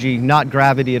electromagnetic energy, not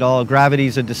gravity at all. Gravity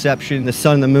is a deception. The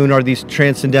sun and the moon are these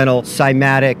transcendental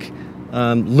cymatic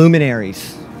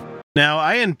luminaries. Now,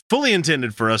 I fully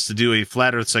intended for us to do a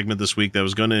Flat Earth segment this week that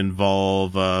was going to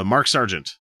involve Mark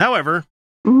Sargent. However,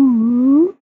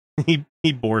 he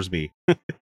bores me.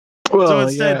 Well, so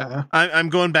instead, yeah. I'm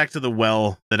going back to the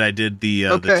well that I did the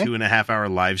 2.5 hour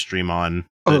live stream on,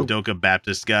 the Doka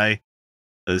Baptist guy.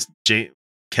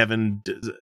 Kevin,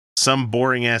 some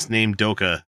boring ass name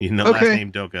Doka, last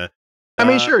name Doka. I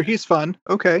mean, sure, he's fun.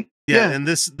 Okay. Yeah, and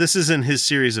this is in his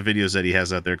series of videos that he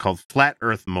has out there called Flat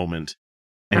Earth Moment.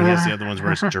 And he has the other ones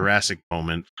where it's Jurassic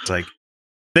Moment. It's like,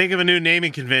 think of a new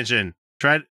naming convention.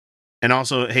 Try it. And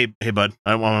also, hey bud,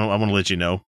 I want to let you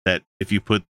know that if you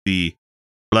put the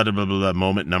blah, blah, blah, blah,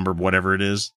 moment number, whatever it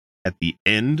is, at the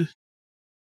end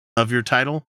of your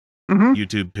title,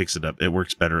 YouTube picks it up. It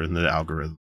works better in the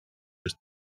algorithm.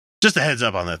 Just a heads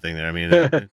up on that thing there. I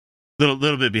mean,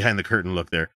 little bit behind the curtain look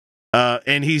there.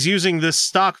 And he's using this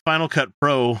stock Final Cut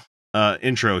Pro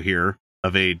intro here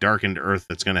of a darkened earth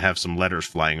that's going to have some letters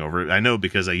flying over it. I know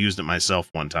because I used it myself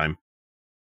one time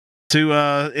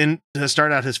to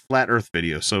start out his flat earth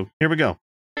video. So here we go.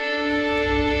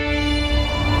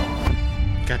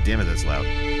 God damn it, that's loud.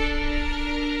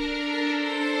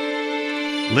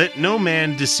 Let no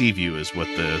man deceive you is what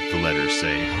the letters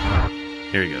say.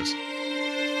 Here he goes.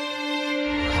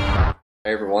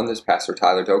 Hey everyone, this is Pastor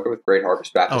Tyler Doka with Great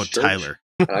Harvest Baptist Church. Tyler.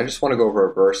 And I just want to go over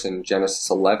a verse in Genesis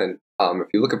 11. If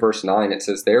you look at verse 9, it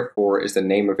says, "Therefore is the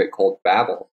name of it called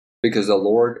Babel, because the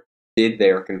Lord did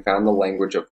there confound the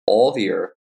language of all the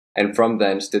earth, and from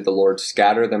thence did the Lord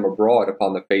scatter them abroad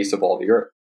upon the face of all the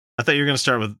earth." I thought you were going to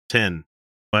start with 10.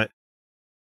 What?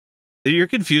 You're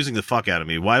confusing the fuck out of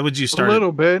me. Why would you start? A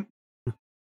little bit.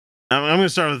 I'm going to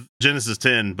start with Genesis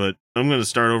 10, but I'm going to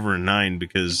start over in 9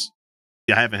 because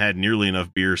I haven't had nearly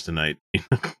enough beers tonight.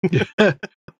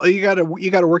 Well, you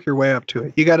gotta work your way up to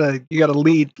it. You gotta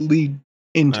lead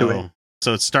into it.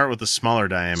 So it's start with the smaller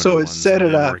diameter. So it's set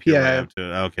it up. Yeah.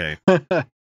 Okay.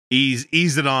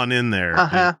 ease it on in there.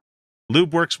 Uh-huh.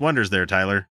 Lube works wonders there,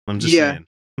 Tyler. I'm just saying.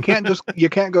 You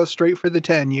can't go straight for the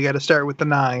 10. You got to start with the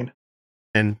 9.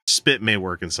 And spit may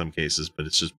work in some cases, but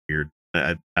it's just weird.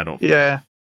 I don't. Yeah.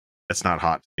 That's not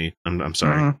hot to me. I'm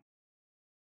sorry. Mhm.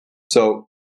 So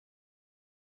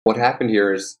what happened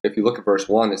here is, if you look at verse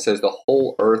 1, it says the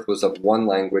whole earth was of one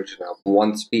language and of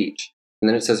one speech. And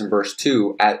then it says in verse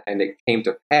 2, and it came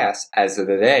to pass as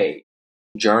they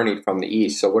journeyed from the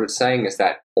east. So what it's saying is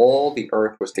that all the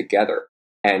earth was together.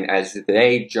 And as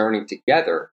they journeyed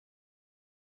together.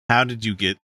 How did you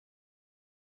get...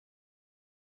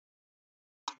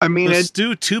 I mean, it's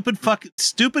stupid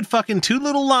fucking 2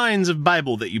 little lines of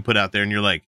Bible that you put out there, and you're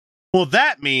like, well,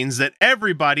 that means that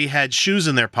everybody had shoes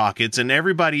in their pockets and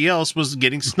everybody else was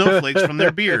getting snowflakes from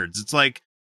their beards. It's like,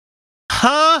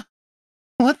 huh?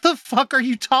 What the fuck are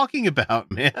you talking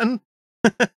about, man?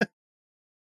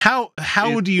 How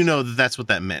do you know that that's what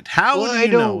that meant? How do you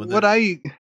know that?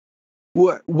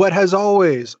 What has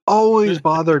always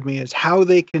bothered me is how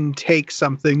they can take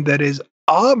something that is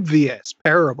obvious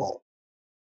parable.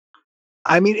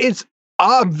 I mean, it's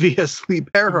obviously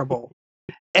parable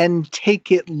and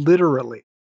take it literally.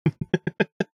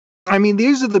 I mean,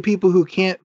 these are the people who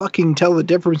can't fucking tell the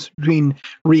difference between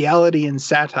reality and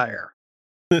satire.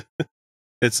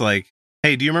 It's like,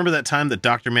 hey, do you remember that time that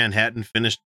Dr. Manhattan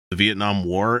finished the Vietnam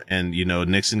War and,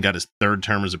 Nixon got his 3rd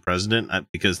term as a president?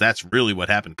 Because that's really what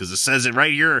happened, because it says it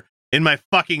right here in my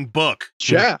fucking book.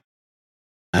 Yeah.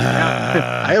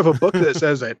 I have a book that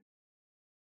says it.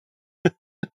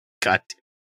 God.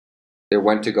 They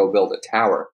went to go build a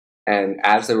tower. And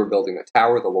as they were building the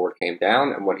tower, the Lord came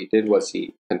down, and what he did was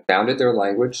he confounded their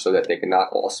language so that they could not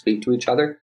all speak to each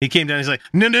other. He came down, he's like,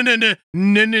 no, none of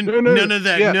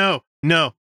that, Yeah.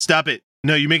 no, stop it.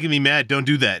 No, you're making me mad, don't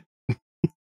do that.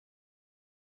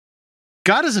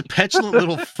 God is a petulant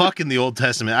little fuck in the Old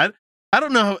Testament. I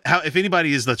don't know how if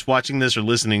anybody that's watching this or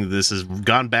listening to this has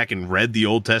gone back and read the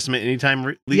Old Testament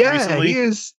anytime recently.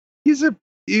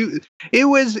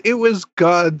 It was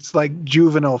God's like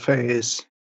juvenile phase.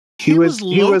 He was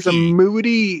a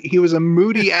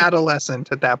moody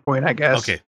adolescent at that point, I guess.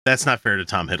 Okay, that's not fair to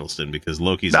Tom Hiddleston because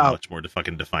Loki's a much more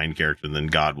fucking defined character than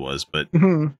God was, but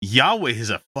Yahweh is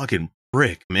a fucking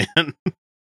prick, man.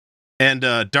 And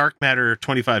Dark Matter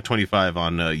 2525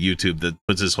 on YouTube that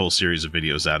puts his whole series of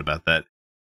videos out about that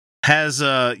has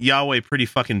Yahweh pretty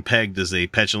fucking pegged as a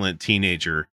petulant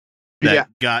teenager that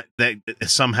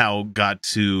somehow got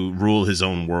to rule his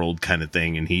own world kind of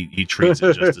thing, and he treats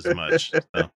it just as much.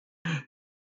 So.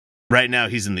 Right now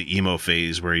he's in the emo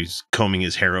phase where he's combing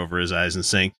his hair over his eyes and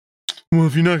saying, well,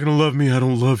 if you're not gonna love me, I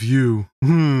don't love you.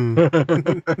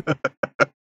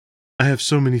 I have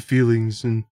so many feelings,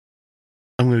 and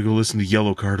I'm going to go listen to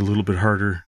Yellow Card a little bit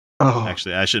harder. Oh.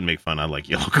 Actually, I shouldn't make fun. I like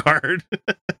Yellow Card.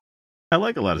 I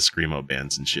like a lot of Screamo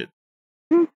bands and shit.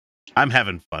 I'm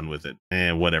having fun with it.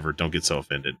 And whatever. Don't get so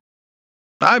offended.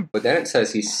 But then it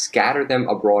says he scattered them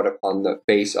abroad upon the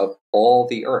face of all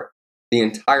the earth. The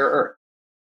entire earth.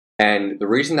 And the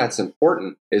reason that's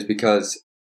important is because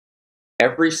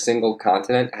every single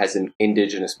continent has an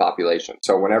indigenous population.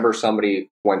 So whenever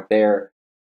somebody went there...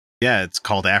 Yeah, it's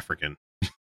called African.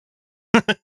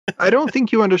 I don't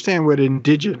think you understand what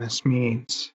indigenous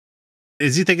means.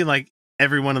 Is he thinking like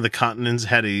every one of the continents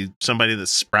had somebody that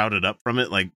sprouted up from it,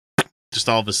 like just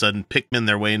all of a sudden Pikmin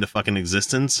their way into fucking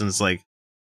existence? And it's like,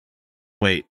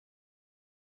 wait,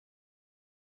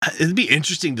 it'd be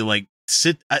interesting to like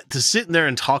sit in there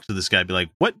and talk to this guy. Be like,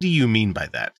 what do you mean by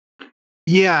that?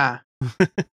 Yeah,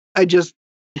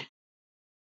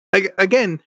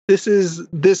 again, this is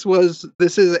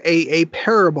a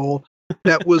parable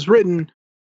that was written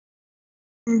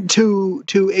to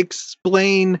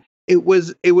explain. It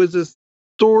was a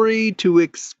story to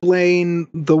explain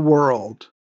the world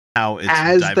how it's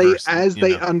as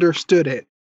they understood it,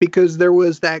 because there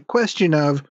was that question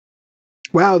of,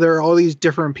 wow, there are all these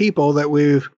different people that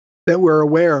we're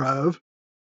aware of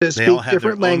that speak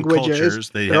different languages.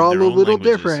 They're all a little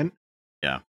different.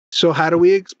 Yeah. So how do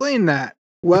we explain that?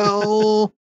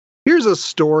 Well, here's a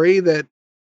story that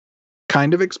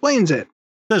kind of explains it.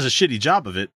 Does a shitty job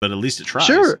of it, but at least it tries.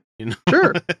 Sure, you know?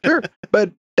 sure.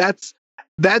 But that's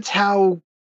how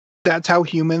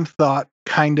human thought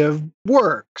kind of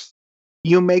works.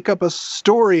 You make up a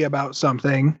story about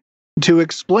something to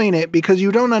explain it because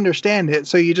you don't understand it,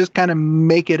 so you just kind of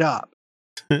make it up.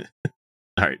 All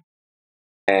right.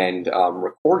 And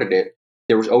recorded it.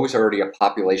 There was always already a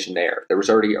population there. There was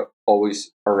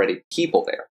always people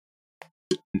there.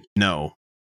 No,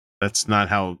 that's not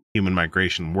how human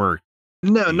migration worked.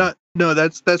 No,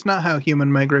 that's not how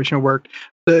human migration worked.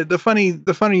 The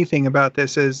funny thing about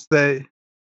this is that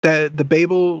the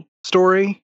Babel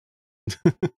story.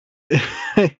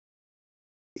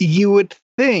 You would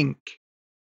think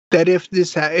that if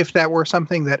that were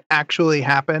something that actually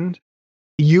happened,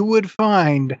 you would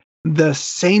find the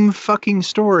same fucking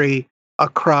story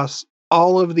across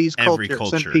all of these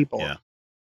cultures and people. Yeah.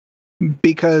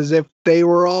 Because if they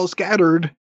were all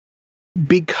scattered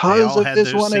because of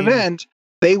this one event,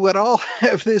 they would all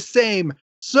have this same.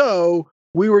 So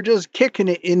we were just kicking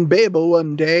it in Babel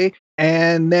one day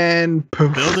and then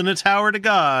building a tower to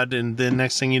God. And then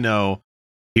next thing you know,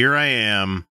 here I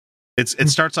am. It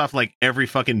starts off like every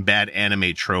fucking bad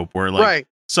anime trope where like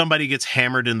somebody gets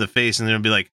hammered in the face and they'll be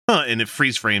like, huh, and it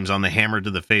freeze frames on the hammer to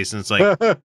the face. And it's like,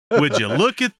 would you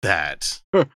look at that?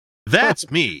 That's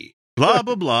me. Blah,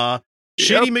 blah, blah.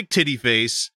 Shitty McTitty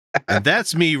face. And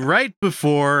that's me right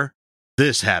before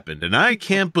this happened. And I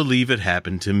can't believe it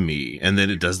happened to me. And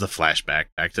then it does the flashback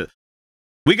back to,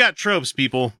 we got tropes,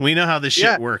 people. We know how this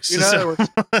shit works. You know,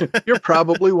 you're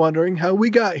probably wondering how we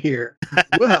got here.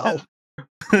 Well,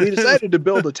 we decided to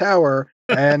build a tower.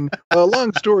 And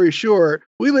long story short,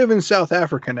 we live in South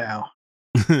Africa now.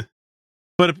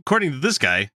 But according to this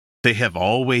guy, they have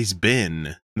always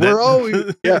been.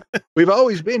 We've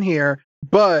always been here,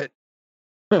 but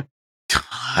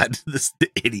God, this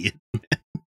idiot.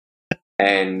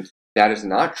 And that is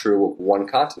not true of one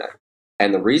continent.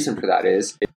 And the reason for that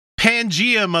is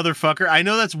Pangea, motherfucker. I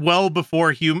know that's well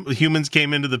before humans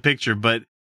came into the picture, but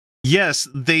yes,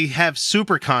 they have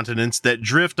supercontinents that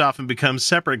drift off and become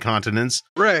separate continents.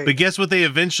 Right. But guess what they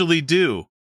eventually do?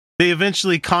 They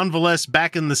eventually convalesce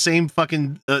back in the same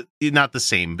fucking, not the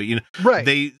same, but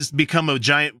they become a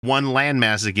giant one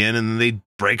landmass again, and then they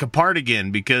break apart again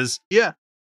because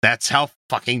that's how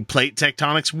fucking plate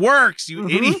tectonics works, you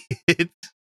idiot.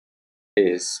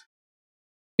 Is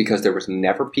because there was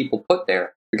never people put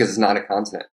there because it's not a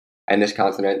continent. And this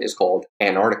continent is called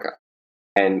Antarctica.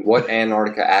 And what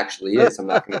Antarctica actually is, I'm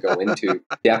not going to go into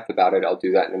depth about it. I'll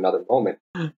do that in another moment.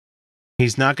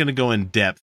 He's not going to go in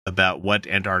depth about what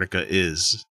Antarctica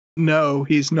is. No,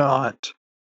 he's not.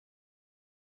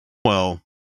 Well,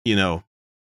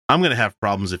 I'm going to have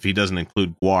problems if he doesn't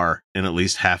include Guar in at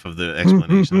least half of the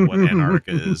explanation of what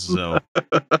Antarctica is. So,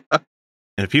 and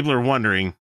if people are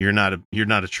wondering, you're not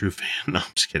a true fan. No, I'm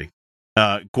just kidding.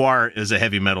 Guar is a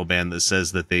heavy metal band that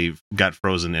says that they got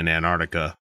frozen in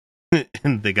Antarctica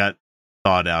and they got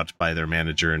thawed out by their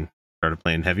manager and started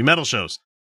playing heavy metal shows.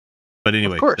 But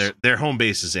anyway, their home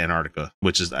base is Antarctica,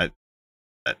 which is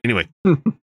anyway.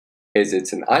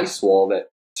 It's an ice wall that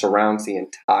surrounds the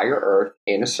entire Earth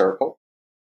in a circle,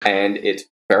 and it's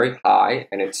very high,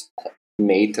 and it's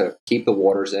made to keep the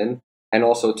waters in, and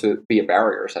also to be a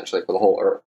barrier essentially for the whole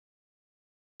Earth.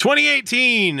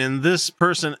 2018, and this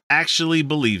person actually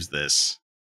believes this.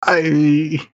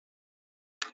 Is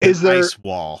there ice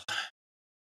wall?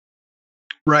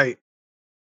 Right.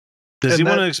 Does he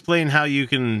want to explain how you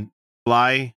can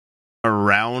fly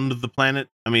around the planet?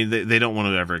 I mean, they don't want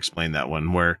to ever explain that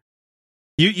one. Where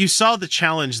you saw the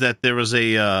challenge that there was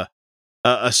a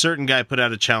certain guy put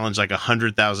out a challenge, like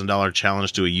 $100,000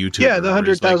 challenge to a YouTuber. Yeah, the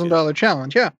 $100,000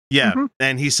 challenge. Yeah. Yeah. Mm-hmm.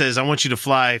 And he says, I want you to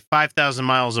fly 5,000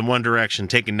 miles in one direction,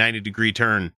 take a 90-degree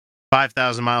turn,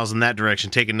 5,000 miles in that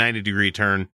direction, take a 90-degree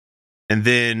turn, and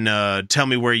then tell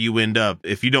me where you end up.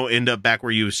 If you don't end up back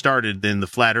where you started, then the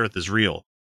flat Earth is real.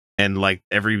 And like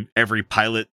every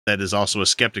pilot that is also a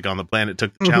skeptic on the planet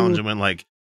took the challenge and went like,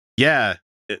 yeah,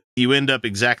 you end up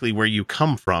exactly where you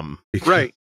come from.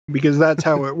 Right. Because that's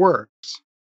how it works.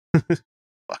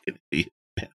 Fucking idiot,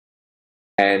 man.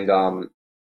 And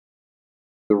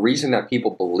the reason that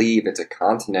people believe it's a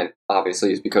continent,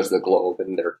 obviously, is because of the globe,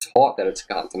 and they're taught that it's a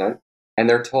continent, and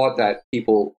they're taught that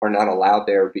people are not allowed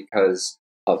there because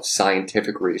of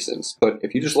scientific reasons. But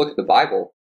if you just look at the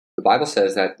Bible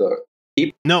says that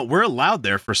No, we're allowed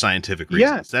there for scientific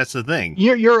reasons. Yeah. That's the thing.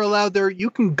 You're allowed there. You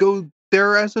can go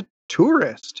there as a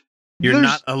tourist. You're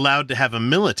not allowed to have a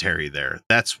military there.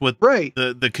 That's what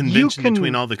the convention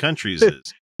between all the countries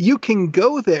is. You can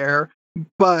go there,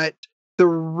 but the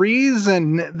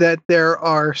reason that there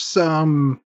are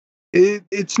some,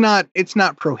 it's not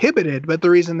prohibited, but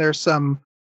the reason there's some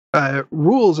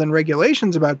rules and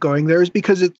regulations about going there is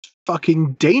because it's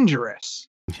fucking dangerous.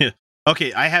 Yeah.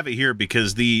 Okay, I have it here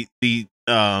because the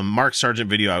Mark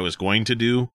Sargent video I was going to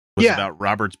do was about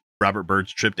Robert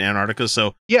Byrd's trip to Antarctica.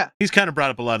 So yeah, he's kind of brought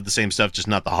up a lot of the same stuff, just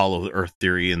not the hollow Earth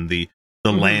theory and the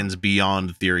lands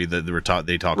beyond theory that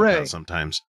they talk about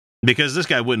sometimes. Because this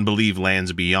guy wouldn't believe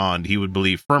lands beyond. He would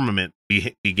believe firmament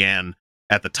began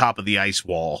at the top of the ice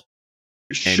wall.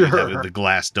 And you have the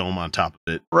glass dome on top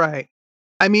of it. Right.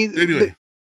 I mean, anyway.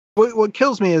 What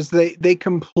kills me is they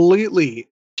completely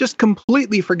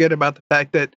forget about the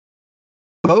fact that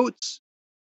boats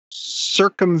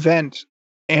circumvent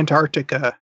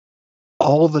Antarctica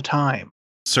all the time.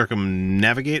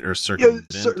 Circumnavigate or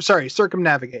circumvent?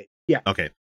 Circumnavigate. Yeah. Okay.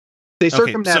 They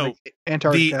circumnavigate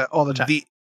Antarctica all the time. The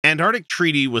Antarctic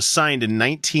Treaty was signed in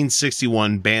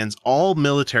 1961, bans all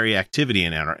military activity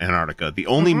in Antarctica. The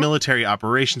only military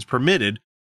operations permitted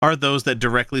are those that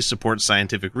directly support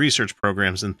scientific research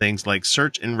programs and things like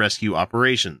search and rescue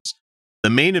operations. The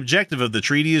main objective of the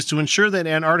treaty is to ensure that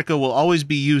Antarctica will always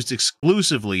be used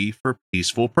exclusively for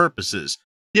peaceful purposes.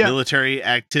 Yeah. Military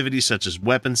activities such as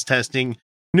weapons testing,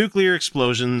 nuclear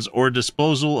explosions, or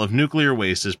disposal of nuclear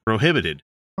waste is prohibited.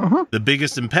 The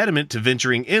biggest impediment to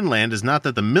venturing inland is not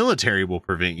that the military will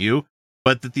prevent you,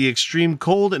 but that the extreme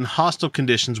cold and hostile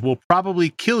conditions will probably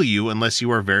kill you unless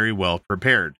you are very well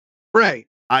prepared. Right.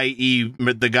 I.e.,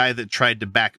 the guy that tried to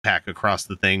backpack across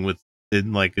the thing with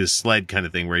like his sled kind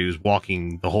of thing where he was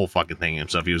walking the whole fucking thing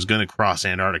himself. He was going to cross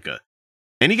Antarctica.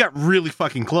 And he got really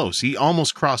fucking close. He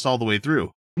almost crossed all the way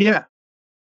through. Yeah.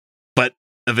 But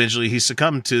eventually he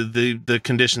succumbed to the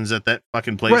conditions that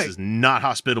fucking place is not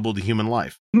hospitable to human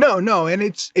life. No, and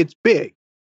it's big.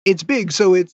 It's big,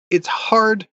 so it's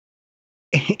hard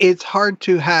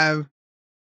to have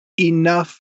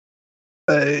enough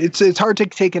it's hard to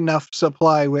take enough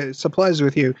supplies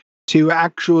with you to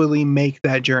actually make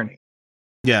that journey.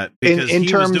 Yeah, because he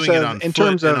was doing it on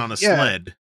foot and on a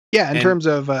sled. Yeah, in terms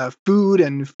of food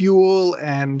and fuel,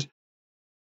 and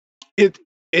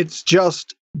it's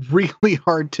just really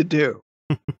hard to do.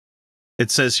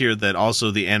 It says here that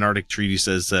also the Antarctic Treaty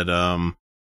says that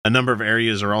a number of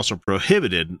areas are also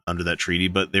prohibited under that treaty,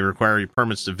 but they require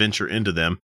permits to venture into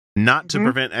them, not to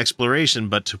prevent exploration,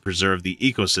 but to preserve the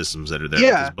ecosystems that are there.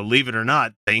 Yeah. Because believe it or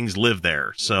not, things live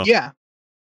there. So yeah.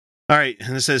 All right,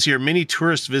 and it says here, many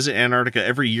tourists visit Antarctica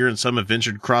every year, and some have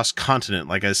ventured cross-continent.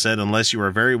 Like I said, unless you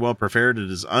are very well prepared,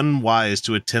 it is unwise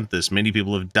to attempt this. Many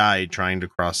people have died trying to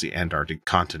cross the Antarctic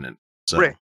continent.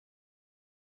 So,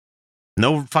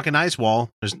 no fucking ice wall.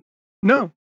 There's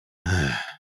no.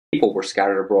 People were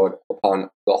scattered abroad upon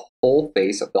the whole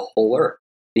face of the whole Earth,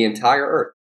 the entire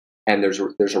Earth. And there's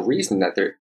a reason that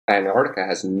Antarctica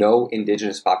has no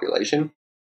indigenous population,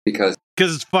 because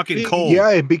it's fucking cold.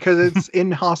 Yeah, because it's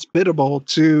inhospitable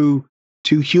to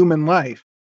human life.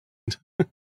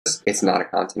 It's not a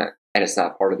continent, and it's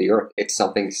not part of the Earth. It's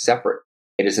something separate.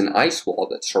 It is an ice wall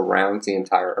that surrounds the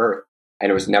entire Earth,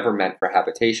 and it was never meant for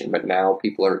habitation. But now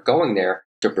people are going there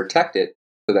to protect it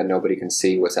so that nobody can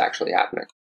see what's actually happening.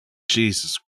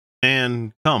 Jesus,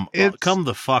 man, come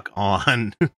the fuck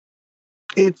on.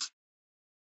 It's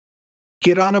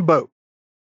get on a boat.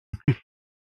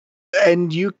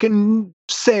 And you can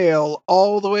sail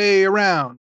all the way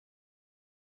around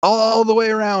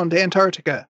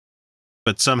Antarctica.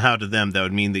 But somehow to them, that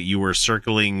would mean that you were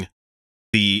circling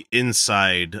the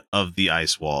inside of the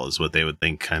ice wall, is what they would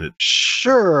think, kind of.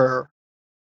 Sure.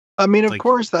 I mean, of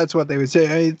course, that's what they would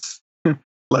say. It's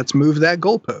let's move that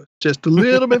goalpost just a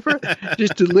little bit further,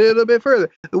 just a little bit further.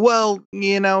 Well,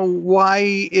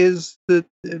 why is the?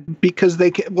 Because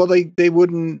they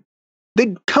wouldn't.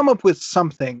 They'd come up with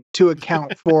something to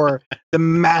account for the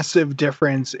massive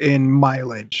difference in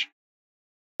mileage.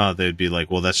 They'd be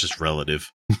like, well, that's just relative.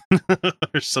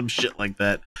 Or some shit like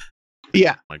that.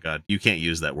 Yeah. Oh my God, you can't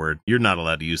use that word. You're not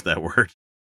allowed to use that word.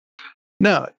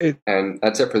 No. And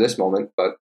that's it for this moment,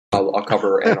 but I'll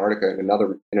cover Antarctica in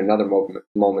another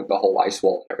moment, the whole ice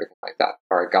wall and everything like that.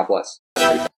 All right, God bless.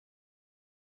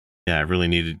 Yeah, I really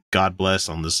needed God bless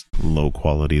on this low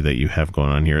quality that you have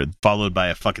going on here, followed by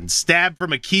a fucking stab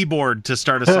from a keyboard to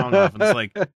start a song off. And it's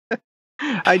like,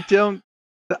 I don't.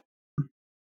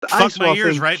 Fuck my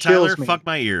ears, right, Tyler? Fuck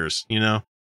my ears,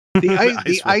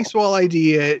 The ice wall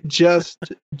idea just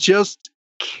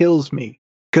kills me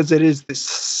because it is the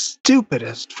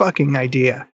stupidest fucking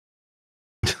idea.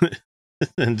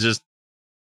 And just.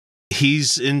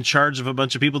 He's in charge of a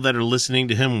bunch of people that are listening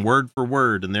to him word for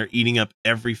word, and they're eating up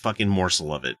every fucking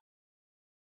morsel of it.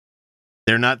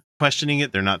 They're not questioning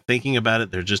it. They're not thinking about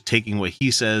it. They're just taking what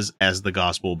he says as the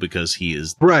gospel because he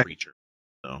is the preacher.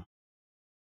 So,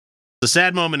 it's a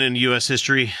sad moment in U.S.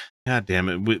 history. God damn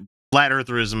it. Flat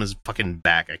eartherism is fucking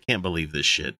back. I can't believe this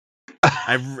shit.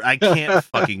 I can't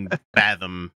fucking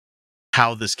fathom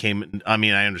how this came. I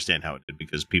mean, I understand how it did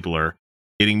because people are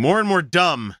getting more and more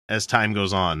dumb as time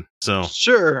goes on. So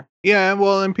sure, yeah.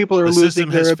 Well, and people are The losing system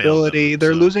their has failed ability. them,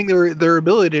 They're so. losing their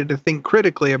ability to think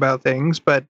critically about things.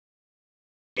 But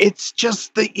it's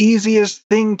just the easiest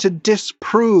thing to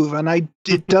disprove, and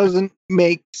it doesn't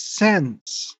make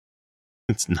sense.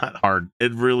 it's not hard.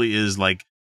 It really is like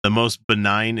the most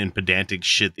benign and pedantic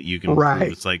shit that you can Right.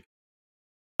 prove. It's like,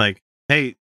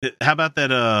 hey, how about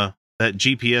that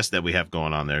GPS that we have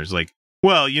going on there? It's like,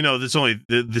 well, that's only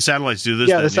the satellites do this.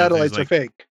 Yeah, that, the and other things. satellites are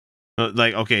fake.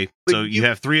 Okay, so you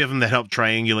have 3 of them that help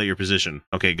triangulate your position.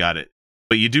 Okay, got it.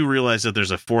 But you do realize that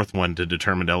there's a 4th one to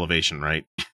determine elevation, right?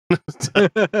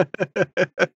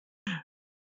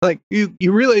 Like you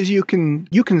realize you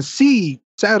can see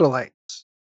satellites.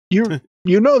 You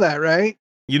know that, right?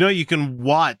 You can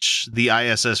watch the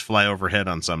ISS fly overhead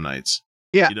on some nights.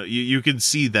 Yeah. You can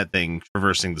see that thing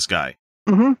traversing the sky.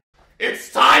 Mm-hmm.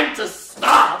 It's time to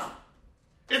stop!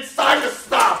 It's time to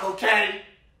stop, okay?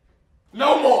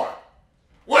 No more!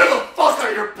 Where the fuck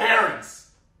are your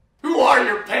parents? Who are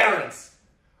your parents?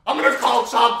 I'm gonna call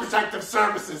Child Protective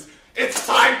Services. It's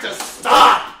time to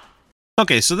stop!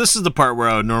 Okay, so this is the part where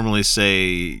I would normally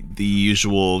say the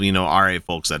usual, all right,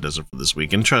 folks, that does it for this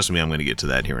week. And trust me, I'm going to get to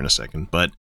that here in a second.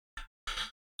 But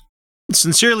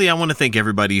sincerely, I want to thank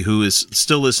everybody who is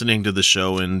still listening to the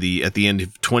show at the end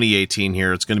of 2018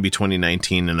 here. It's going to be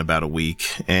 2019 in about a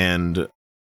week. And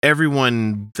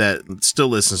everyone that still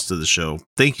listens to the show,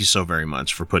 thank you so very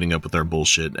much for putting up with our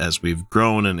bullshit as we've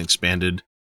grown and expanded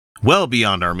well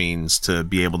beyond our means to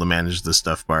be able to manage this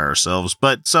stuff by ourselves.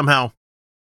 But somehow,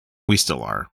 we still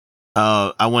are.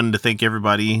 I wanted to thank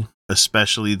everybody,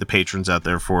 especially the patrons out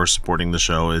there, for supporting the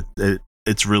show.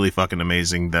 It's really fucking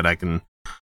amazing that I can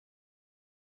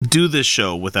do this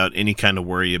show without any kind of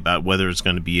worry about whether it's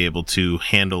going to be able to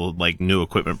handle like new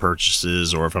equipment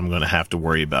purchases or if I'm going to have to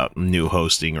worry about new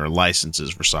hosting or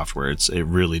licenses for software. It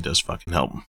really does fucking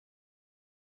help.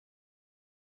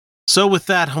 So with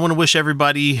that, I want to wish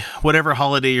everybody, whatever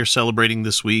holiday you're celebrating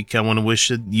this week, I want to wish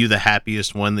you the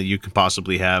happiest one that you could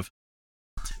possibly have.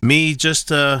 Me,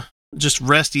 just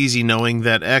rest easy knowing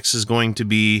that X is going to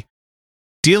be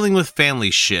dealing with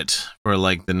family shit for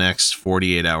like the next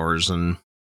 48 hours. And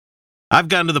I've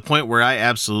gotten to the point where I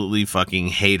absolutely fucking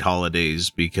hate holidays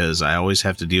because I always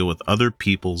have to deal with other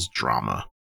people's drama.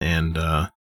 And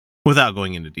without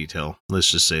going into detail,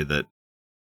 let's just say that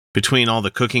between all the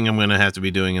cooking I'm going to have to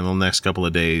be doing in the next couple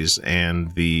of days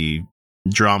and the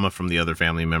drama from the other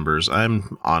family members,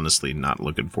 I'm honestly not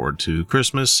looking forward to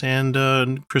Christmas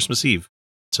and Christmas Eve.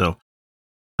 So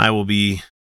I will be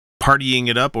partying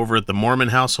it up over at the Mormon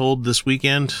household this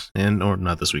weekend, or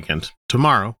not this weekend,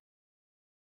 tomorrow,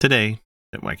 today.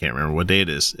 I can't remember what day it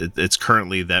is. It's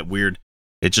currently that weird,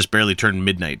 it just barely turned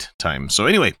midnight time. So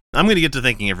anyway, I'm going to get to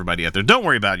thanking everybody out there. Don't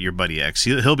worry about your buddy X.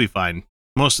 He'll be fine.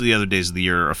 Most of the other days of the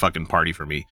year are a fucking party for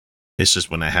me. It's just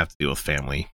when I have to deal with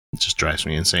family. It just drives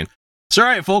me insane. So, all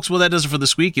right, folks. Well, that does it for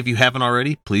this week. If you haven't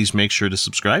already, please make sure to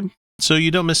subscribe so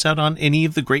you don't miss out on any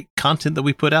of the great content that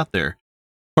we put out there.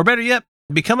 Or better yet,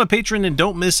 become a patron and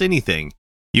don't miss anything.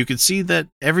 You can see that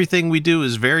everything we do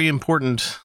is very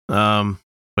important.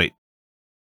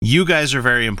 You guys are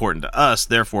very important to us.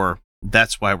 Therefore,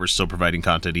 that's why we're still providing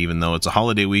content, even though it's a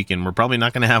holiday week and we're probably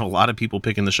not going to have a lot of people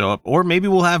picking the show up. Or maybe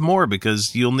we'll have more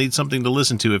because you'll need something to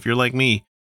listen to if you're like me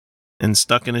and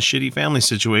stuck in a shitty family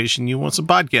situation. You want some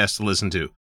podcasts to listen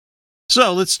to.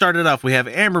 So let's start it off. We have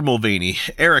Amber Mulvaney,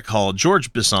 Eric Hall,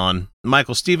 George Bisson,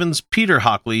 Michael Stevens, Peter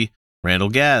Hockley, Randall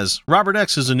Gaz. Robert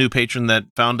X is a new patron that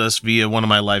found us via one of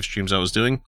my live streams I was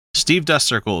doing. Steve Dust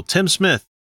Circle, Tim Smith,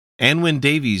 Anwin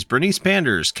Davies, Bernice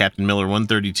Panders, Captain Miller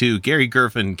 132, Gary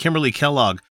Gerfin, Kimberly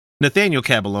Kellogg, Nathaniel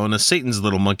Caballona, Satan's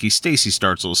Little Monkey, Stacy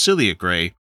Startzel, Celia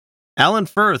Gray, Alan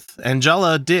Firth,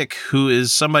 Angela Dick, who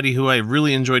is somebody who I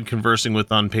really enjoyed conversing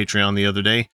with on Patreon the other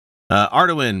day,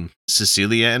 Arduin,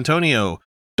 Cecilia Antonio,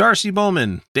 Darcy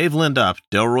Bowman, Dave Lindop,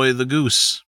 Delroy the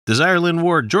Goose, Desire Lynn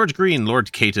Ward, George Green,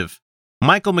 Lord Caitiff,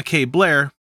 Michael McKay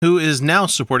Blair, who is now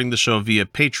supporting the show via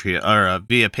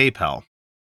via PayPal.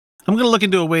 I'm going to look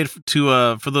into a way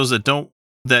to for those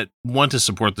that want to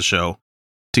support the show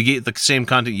to get the same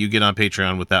content you get on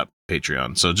Patreon without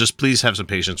Patreon. So just please have some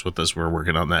patience with us. We're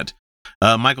working on that.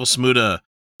 Michael Smuda,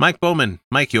 Mike Bowman,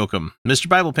 Mike Yoakum, Mr.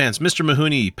 Bible Pants, Mr.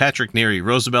 Mahoney, Patrick Neary,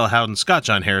 Rosabelle Howden, Scott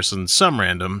John Harrison, Some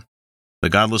Random, The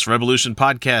Godless Revolution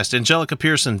Podcast, Angelica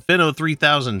Pearson, Finno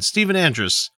 3000, Stephen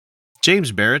Andrus,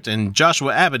 James Barrett, and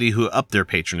Joshua Abity, who upped their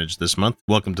patronage this month.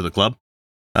 Welcome to the club.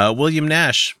 William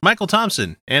Nash, Michael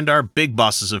Thompson, and our big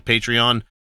bosses of Patreon,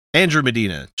 Andrew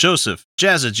Medina, Joseph,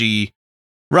 Jazza G,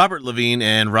 Robert Levine,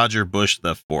 and Roger Bush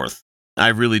IV. I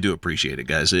really do appreciate it,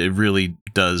 guys. It really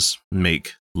does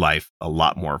make life a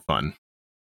lot more fun.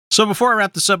 So before I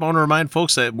wrap this up, I want to remind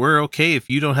folks that we're okay if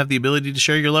you don't have the ability to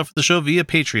share your love for the show via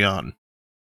Patreon.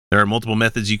 There are multiple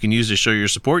methods you can use to show your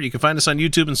support. You can find us on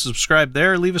YouTube and subscribe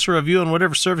there. Leave us a review on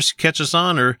whatever service you catch us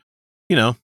on, or,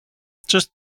 just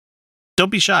don't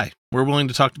be shy. We're willing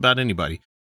to talk about anybody.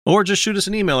 Or just shoot us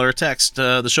an email or a text.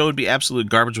 The show would be absolute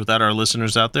garbage without our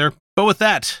listeners out there. But with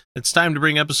that, it's time to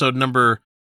bring episode number...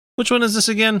 Which one is this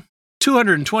again?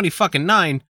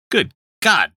 229. Good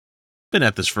God. Been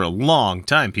at this for a long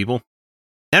time, people.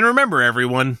 And remember,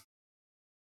 everyone,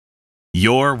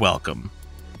 you're welcome.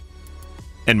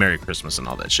 And Merry Christmas and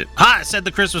all that shit. Ha! I said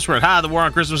the Christmas word. Ha! The war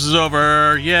on Christmas is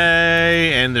over.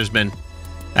 Yay! And there's been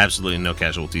absolutely no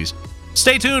casualties.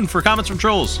 Stay tuned for comments from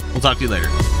trolls. We'll talk to you later.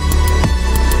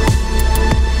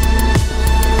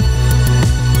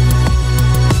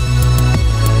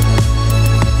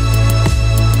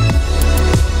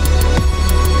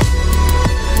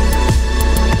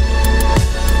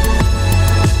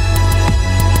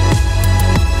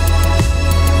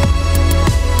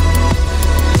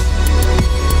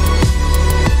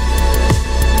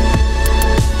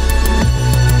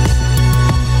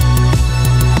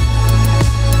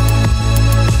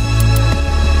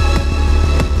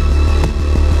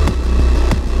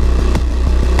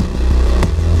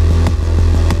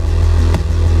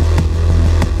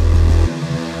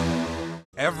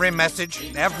 Every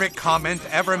message, every comment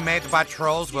ever made by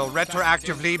trolls will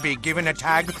retroactively be given a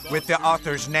tag with the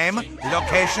author's name,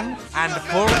 location, and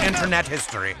full internet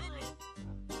history.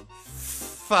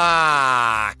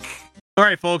 Fuck. All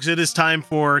right, folks, it is time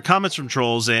for comments from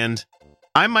trolls, and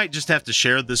I might just have to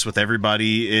share this with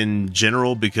everybody in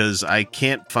general because I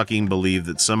can't fucking believe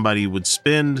that somebody would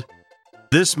spend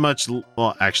this much...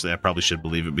 Well, actually, I probably should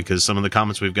believe it because some of the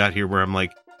comments we've got here where I'm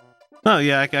like, oh,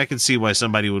 yeah, I can see why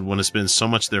somebody would want to spend so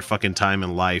much of their fucking time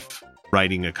in life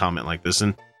writing a comment like this.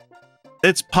 And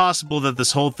it's possible that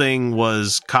this whole thing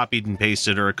was copied and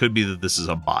pasted, or it could be that this is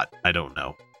a bot. I don't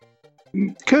know.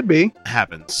 Could be.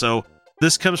 Happens. So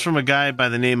this comes from a guy by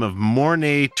the name of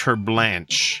Mornay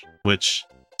Terblanche, which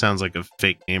sounds like a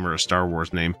fake name or a Star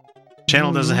Wars name.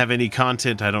 Channel doesn't have any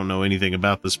content. I don't know anything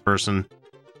about this person.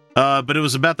 But it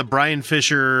was about the Brian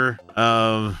Fisher...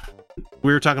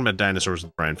 we were talking about dinosaurs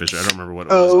with Brian Fisher. I don't remember what it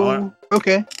was. Oh,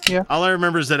 okay. Yeah. All I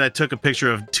remember is that I took a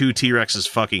picture of two T-Rexes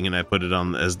fucking and I put it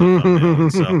on as the thumbnail.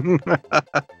 So,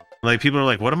 like, people are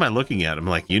like, what am I looking at? I'm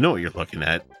like, you know what you're looking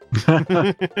at.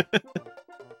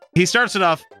 He starts it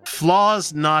off,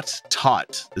 flaws not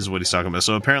taught is what he's talking about.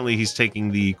 So apparently he's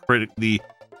taking the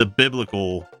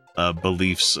biblical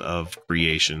beliefs of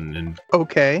creation. And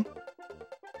okay.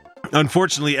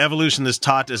 Unfortunately, evolution is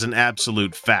taught as an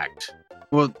absolute fact.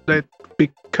 Well,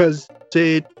 because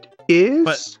it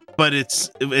is, but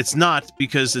it's not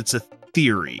because it's a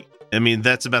theory. I mean,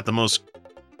 that's about the most.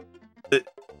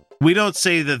 We don't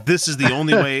say that this is the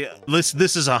only way.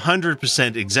 This is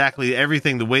 100% exactly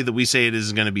everything the way that we say it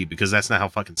is going to be, because that's not how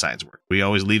fucking science works. We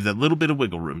always leave that little bit of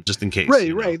wiggle room just in case.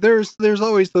 Right, right. There's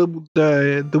always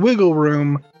the wiggle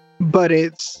room, but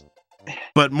it's.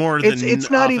 But more than it's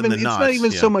not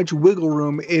even so much wiggle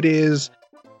room. It is.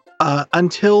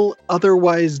 Until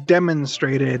otherwise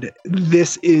demonstrated,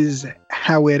 this is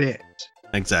how it is.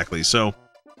 Exactly. So,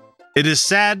 it is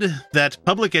sad that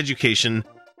public education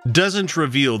doesn't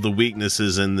reveal the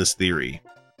weaknesses in this theory.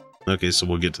 Okay, so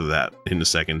we'll get to that in a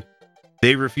second.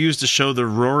 They refuse to show the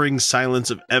roaring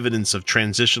silence of evidence of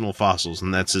transitional fossils,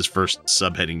 and that's his first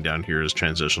subheading down here is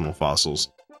transitional fossils.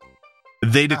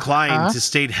 They decline to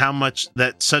state how much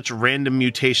that such random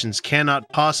mutations cannot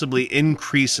possibly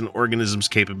increase an organism's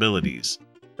capabilities.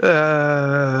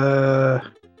 You're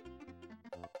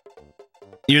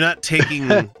not taking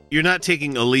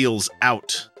alleles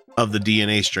out of the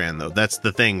DNA strand, though. That's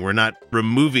the thing. We're not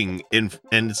removing and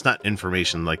it's not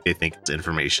information like they think it's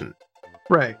information.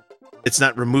 Right. It's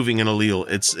not removing an allele.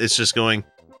 It's just going,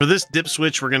 for this dip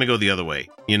switch, we're going to go the other way.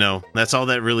 You know, that's all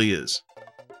that really is.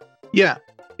 Yeah.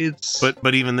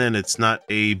 But even then, it's not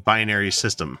a binary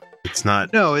system. It's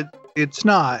not. No, it's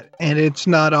not, and it's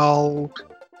not all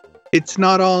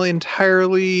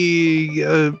entirely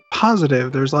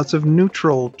positive. There's lots of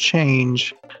neutral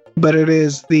change, but it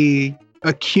is the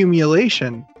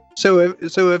accumulation. So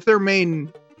if the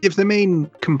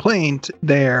main complaint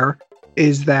there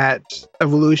is that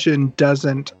evolution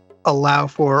doesn't allow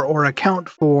for or account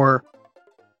for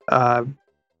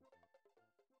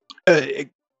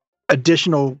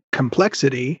additional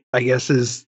complexity, I guess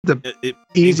is the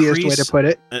easiest way to put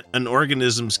it. An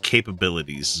organism's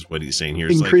capabilities is what he's saying here.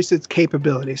 Increase its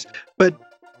capabilities. But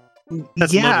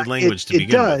that's loaded language to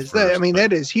begin with. It does. I mean,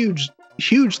 that is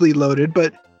hugely loaded,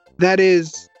 but that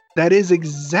is that is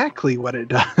exactly what it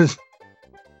does.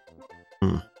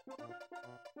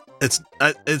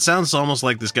 It sounds almost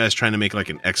like this guy's trying to make like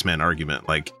an X-Men argument,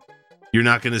 like you're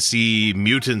not going to see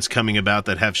mutants coming about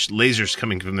that have lasers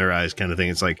coming from their eyes, kind of thing.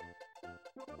 It's like,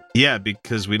 yeah,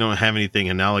 because we don't have anything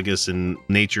analogous in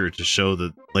nature to show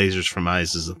that lasers from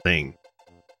eyes is a thing.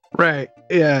 Right.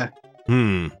 Yeah.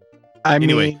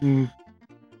 Anyway, mean,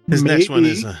 his next one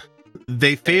maybe. is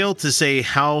they fail to say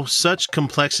how such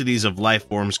complexities of life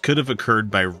forms could have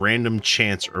occurred by random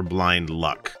chance or blind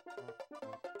luck.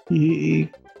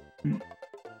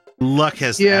 Luck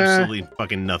has absolutely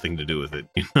fucking nothing to do with it.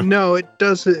 You know? No, it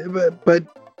doesn't. But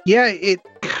yeah, it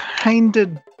kind of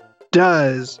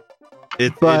does.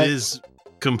 It is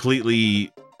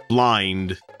completely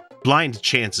blind. Blind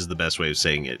chance is the best way of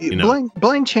saying it. You know,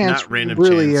 blind chance not random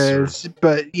really chance is.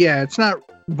 But yeah, it's not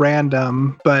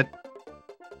random. But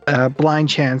blind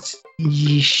chance,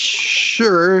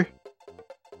 sure.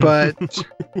 But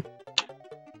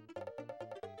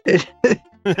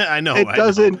I know. It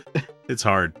doesn't. It's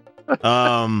hard.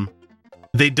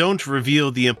 They don't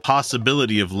reveal the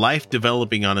impossibility of life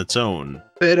developing on its own.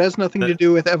 It has nothing to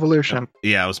do with evolution.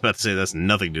 Yeah, I was about to say that's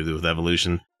nothing to do with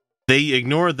evolution. They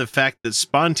ignore the fact that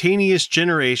spontaneous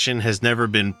generation has never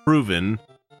been proven,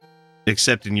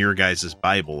 except in your guys'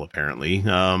 Bible, apparently.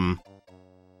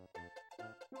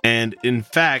 And in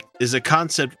fact, is a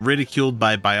concept ridiculed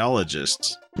by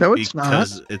biologists. No, it's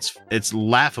because not. It's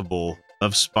laughable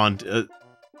of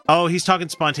Oh, he's talking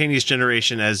spontaneous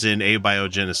generation as in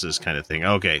abiogenesis kind of thing.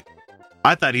 Okay.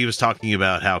 I thought he was talking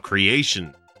about how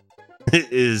creation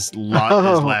is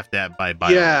laughed at by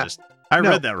biologists. Yeah. I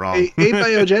read that wrong.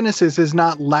 Abiogenesis is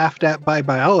not laughed at by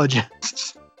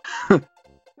biologists.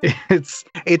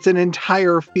 It's an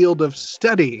entire field of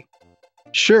study.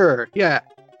 Sure, yeah.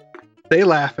 They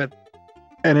laugh at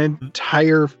an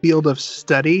entire field of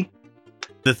study.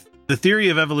 The theory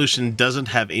of evolution doesn't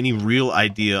have any real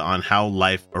idea on how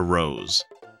life arose.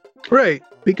 Right,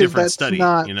 because Different that's study,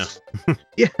 not, you know.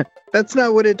 Yeah, that's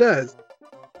not what it does.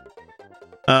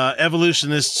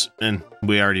 Evolutionists, and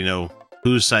we already know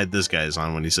whose side this guy is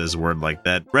on when he says a word like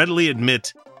that, readily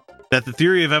admit that the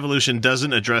theory of evolution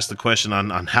doesn't address the question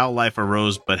on how life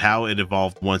arose, but how it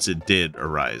evolved once it did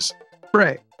arise.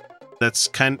 Right. That's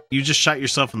you just shot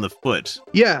yourself in the foot.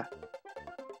 Yeah.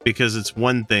 Because it's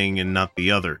one thing and not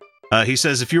the other. He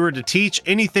says, if you were to teach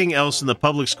anything else in the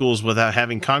public schools without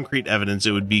having concrete evidence,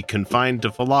 it would be confined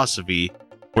to philosophy,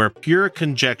 where pure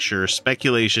conjecture,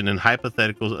 speculation, and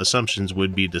hypothetical assumptions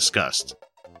would that's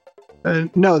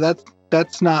No,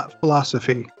 that's not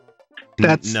philosophy.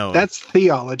 That's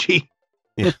theology.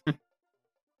 Yeah.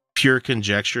 Pure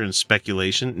conjecture and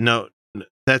speculation? No,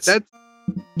 that's not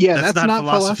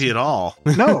philosophy at all.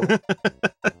 No.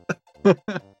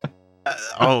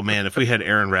 Oh man, if we had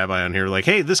Aaron Rabbi on here, like,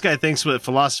 hey, this guy thinks what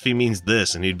philosophy means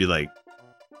this, and he'd be like,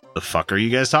 the fuck are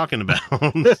you guys talking about?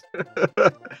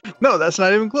 No, that's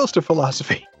not even close to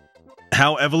philosophy.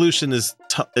 How evolution is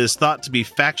thought to be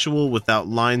factual without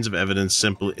lines of evidence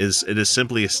is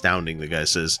simply astounding, the guy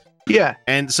says. Yeah.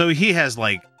 And so he has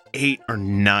like 8 or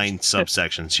 9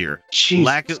 subsections here.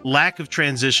 Jesus. Lack of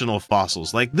transitional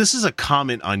fossils. Like, this is a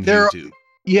comment on YouTube.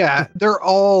 Yeah, they're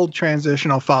all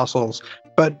transitional fossils.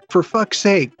 But for fuck's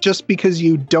sake, just because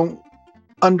you don't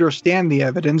understand the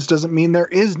evidence doesn't mean there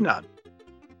is none.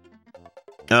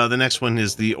 The next one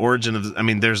is the origin of...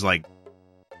 there's like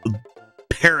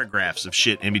paragraphs of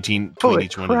shit in between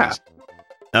each one of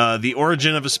these. The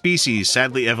origin of a species.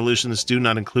 Sadly, evolutionists do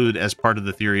not include as part of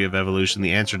the theory of evolution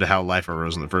the answer to how life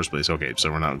arose in the first place. Okay, so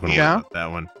we're not going to worry about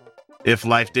that one. If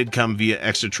life did come via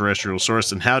extraterrestrial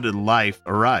source, then how did life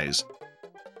arise?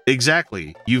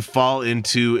 Exactly. You fall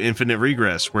into infinite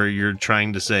regress where you're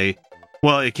trying to say,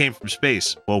 well, it came from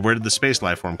space. Well, where did the space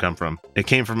life form come from? It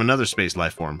came from another space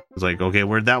life form. It's like, okay,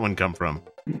 where'd that one come from?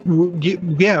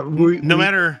 Yeah. No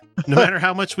matter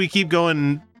how much we keep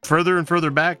going further and further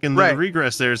back in the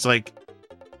regress there, it's like,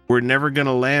 we're never going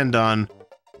to land on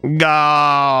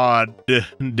God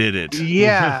did it.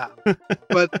 Yeah.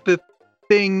 But the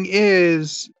thing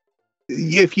is,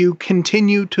 if you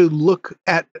continue to look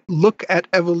at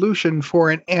evolution for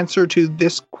an answer to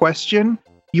this question,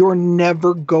 you're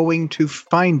never going to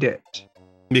find it.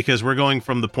 Because we're going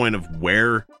from the point of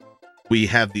where we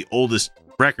have the oldest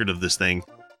record of this thing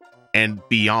and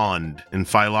beyond in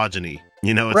phylogeny.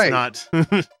 You know, it's not...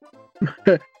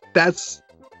 That's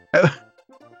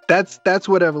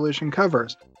what evolution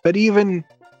covers. But even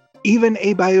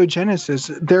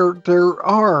abiogenesis,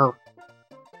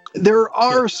 there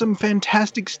are some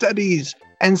fantastic studies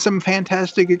and some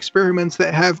fantastic experiments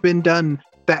that have been done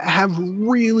that have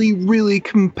really, really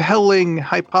compelling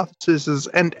hypotheses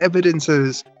and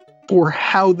evidences for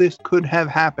how this could have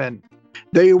happened.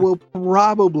 They will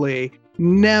probably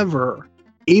never,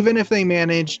 even if they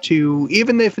manage to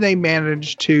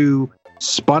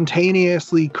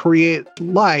spontaneously create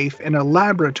life in a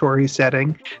laboratory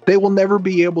setting, they will never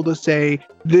be able to say,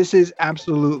 this is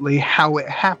absolutely how it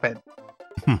happened.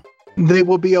 They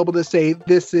will be able to say,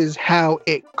 this is how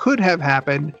it could have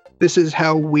happened. This is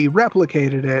how we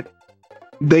replicated it.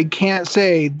 They can't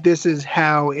say, this is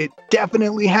how it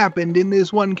definitely happened in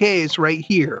this one case right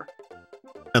here.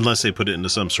 Unless they put it into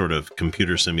some sort of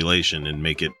computer simulation and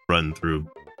make it run through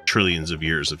trillions of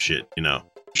years of shit, you know.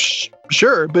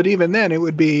 Sure, but even then it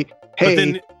would be,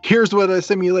 hey, here's what a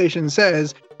simulation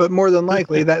says, but more than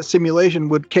likely that simulation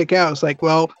would kick out. It's like,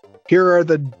 well, here are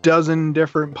the dozen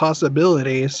different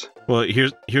possibilities. Well,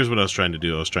 here's what I was trying to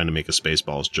do. I was trying to make a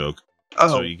Spaceballs joke. Oh.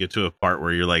 So you get to a part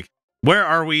where you're like, where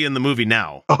are we in the movie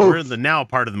now? Oh. We're in the now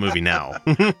part of the movie now.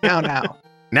 now.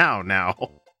 Now.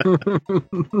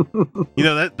 You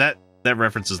know, that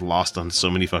reference is lost on so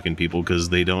many fucking people because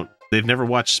they've never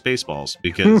watched Spaceballs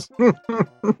because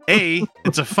A,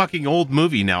 it's a fucking old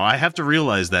movie now. I have to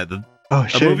realize that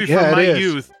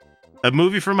a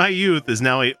movie from my youth is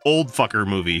now a old fucker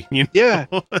movie. You know? Yeah.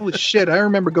 Holy shit, I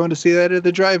remember going to see that at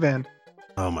the drive-in.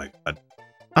 Oh my god.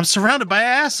 I'm surrounded by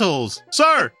assholes,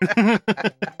 sir.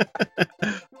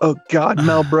 Oh god,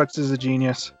 Mel Brooks is a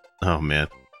genius. Oh man.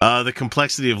 The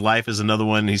complexity of life is another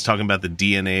one. He's talking about the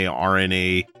DNA,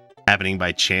 RNA happening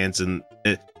by chance, and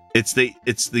it's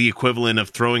the equivalent of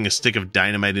throwing a stick of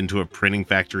dynamite into a printing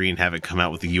factory and have it come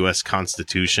out with the U.S.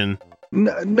 Constitution.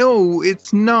 No,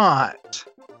 it's not.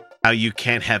 How you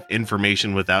can't have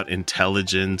information without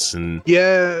intelligence, and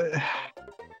yeah,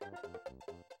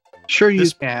 sure you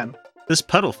can. This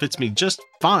puddle fits me just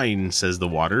fine, says the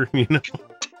water. You know.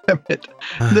 Damn it.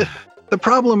 The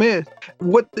problem is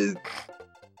what the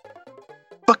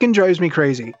fucking drives me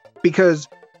crazy, because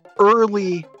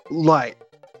early life,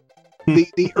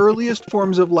 the earliest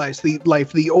forms of life,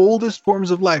 the oldest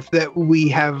forms of life that we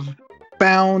have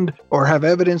found or have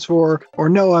evidence for or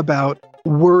know about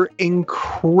were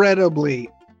incredibly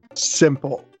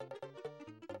simple.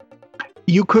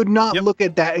 You could not look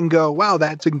at that and go, wow,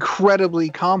 that's incredibly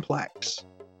complex.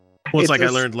 Well, it's like I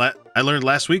learned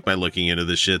last week by looking into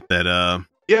this shit that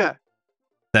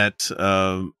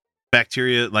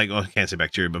bacteria, I can't say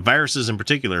bacteria, but viruses in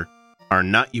particular are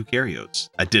not eukaryotes.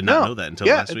 I did not know that until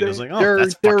last week. I was like, oh,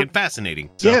 that's fucking fascinating.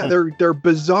 So. Yeah, they're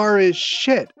bizarre as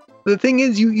shit. The thing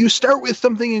is, you start with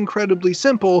something incredibly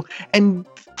simple, and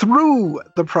through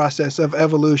the process of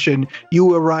evolution,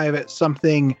 you arrive at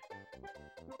something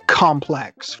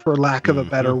complex, for lack of a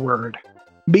better word,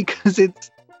 because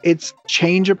it's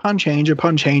change upon change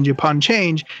upon change upon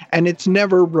change, and it's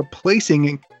never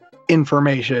replacing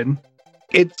information.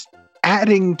 It's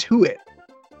adding to it.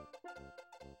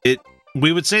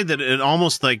 We would say that it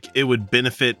almost like it would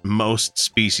benefit most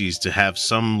species to have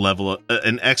some level of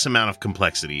an X amount of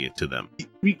complexity to them.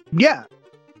 Yeah.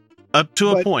 Up to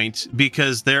a point,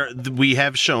 because we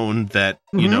have shown that,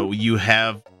 you know, you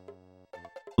have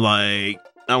I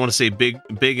want to say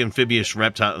big amphibious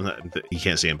reptiles. You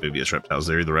can't say amphibious reptiles.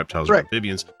 They're either reptiles or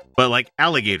amphibians, but like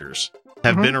alligators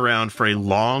have been around for a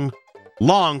long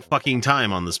fucking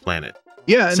time on this planet.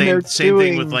 Yeah. And same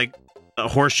thing with like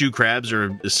horseshoe crabs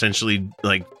are essentially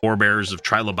like forebears of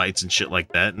trilobites and shit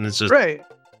like that. And it's just right.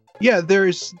 Yeah. There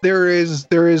is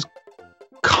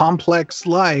complex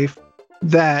life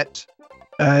that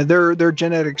their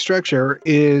genetic structure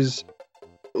is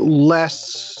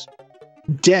less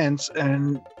dense,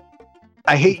 and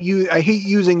I hate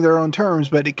using their own terms,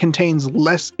 but it contains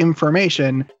less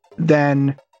information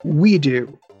than we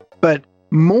do. But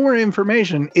more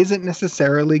information isn't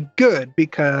necessarily good,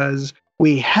 because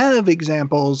we have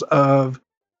examples of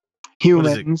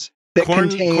humans that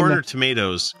contain corner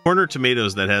tomatoes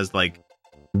that has like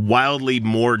wildly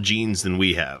more genes than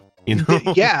we have. You know?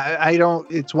 Yeah,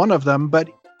 it's one of them, but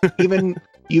even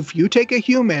if you take a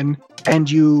human and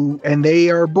they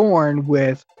are born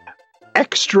with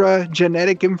extra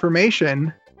genetic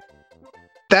information,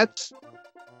 that's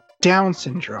Down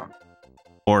syndrome.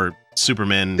 Or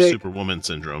Superwoman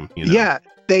syndrome, you know? Yeah,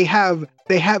 they have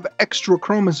extra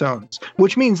chromosomes,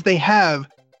 which means they have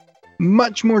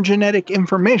much more genetic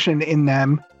information in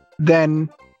them than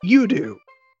you do.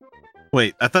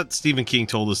 Wait, I thought Stephen King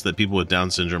told us that people with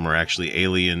Down syndrome are actually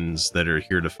aliens that are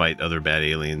here to fight other bad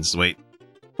aliens. Wait.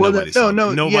 Well,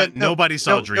 nobody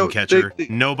saw Dreamcatcher.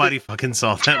 Nobody fucking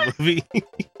saw that movie.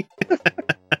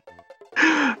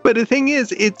 But the thing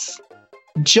is, it's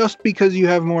just because you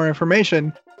have more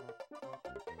information.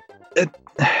 All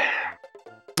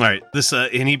right, this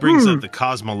and he brings up the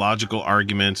cosmological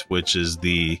argument, which is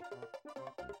the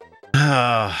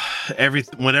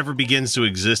whatever begins to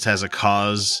exist has a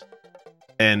cause,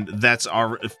 and that's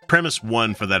our premise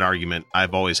one for that argument.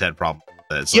 I've always had problems with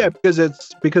that. It's like,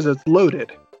 because it's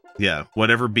loaded. Yeah,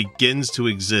 whatever begins to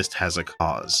exist has a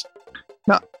cause.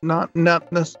 Not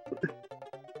necessarily.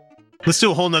 Let's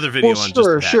do a whole nother video on just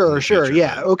that. Sure.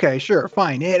 Yeah, okay, sure,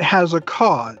 fine. It has a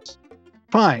cause.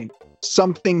 Fine.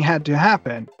 Something had to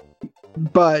happen.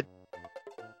 But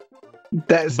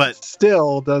that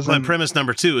still doesn't... But premise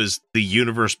number 2 is the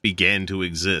universe began to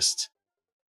exist.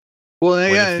 Well,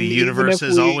 what yeah, if the universe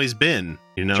has always been,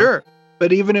 you know? Sure.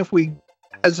 But even if we,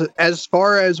 as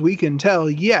far as we can tell,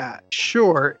 yeah,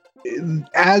 sure.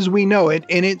 As we know it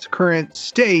in its current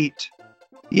state,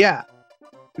 yeah.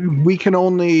 We can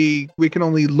only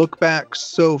look back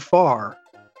so far.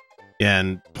 Yeah,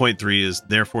 and point 3 is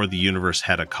therefore the universe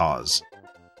had a cause.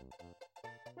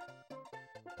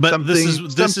 But this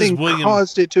is William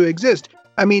caused it to exist.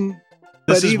 I mean,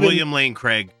 this is William Lane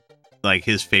Craig, like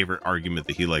his favorite argument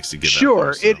that he likes to give.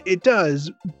 Sure, it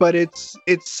does, but it's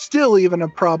still even a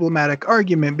problematic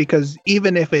argument because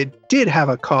even if it did have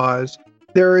a cause,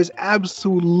 there is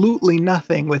absolutely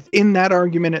nothing within that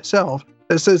argument itself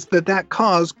that says that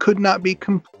cause could not be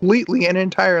completely and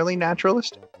entirely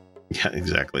naturalistic. Yeah,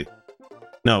 exactly.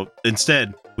 No,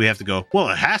 instead we have to go, well,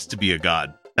 it has to be a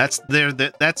god. That's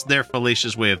their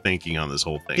fallacious way of thinking on this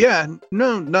whole thing. Yeah,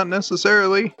 no, not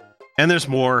necessarily. And there's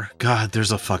more. God,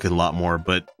 there's a fucking lot more,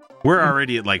 but we're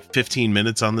already at like 15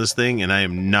 minutes on this thing, and I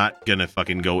am not gonna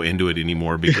fucking go into it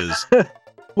anymore because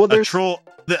well, a troll.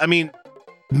 I mean,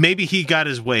 maybe he got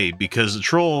his way because a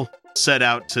troll set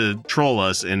out to troll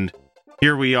us, and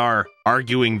here we are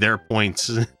arguing their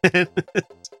points.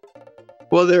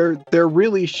 Well, they're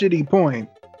really shitty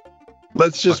points.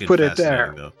 Let's just put it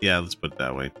there. Though. Yeah, let's put it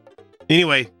that way.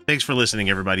 Anyway, thanks for listening,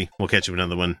 everybody. We'll catch you with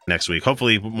another one next week.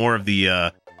 Hopefully, more of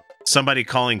the somebody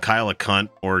calling Kyle a cunt,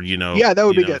 or Yeah, that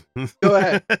would be good. Go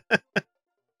ahead.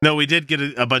 No, we did get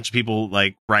a bunch of people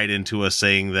like write into us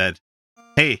saying that,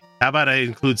 hey, how about I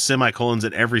include semicolons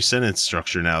at every sentence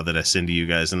structure now that I send to you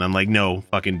guys? And I'm like, no,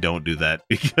 fucking don't do that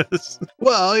because.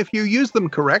 Well, if you use them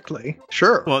correctly,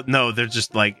 sure. Well, no, they're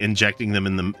just like injecting them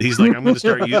in the. He's like, I'm going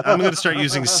to start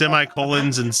using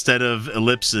semicolons instead of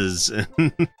ellipses.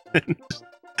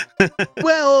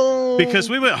 Well, because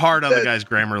we went hard on the guy's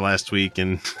grammar last week,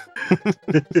 and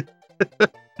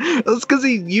that's because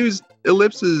he used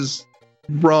ellipses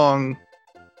wrong.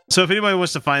 So if anybody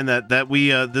wants to find that we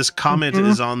this comment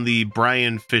is on the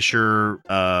Brian Fisher,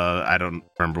 I don't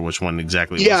remember which one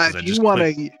exactly. Yeah, if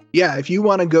you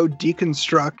want to go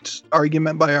deconstruct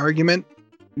argument by argument,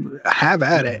 have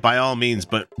at it. By all means,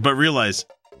 but realize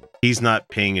he's not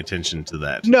paying attention to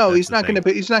that. No, he's not going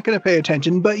to pay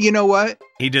attention. But you know what?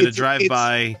 He did a drive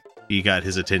by. He got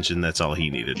his attention. That's all he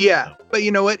needed. Yeah, so. But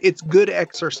you know what? It's good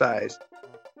exercise.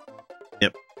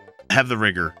 Yep, have the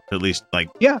rigor at least. Like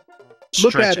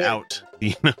Stretch out,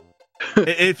 you know.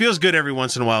 It feels good every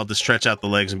once in a while to stretch out the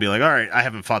legs and be like, all right, I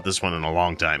haven't fought this one in a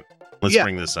long time. Let's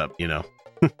bring this up, you know.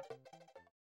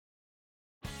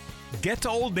 Get to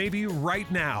Old Navy right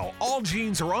now. All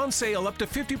jeans are on sale up to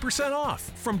 50% off.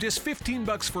 From just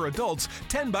 $15 for adults,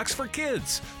 $10 for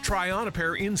kids. Try on a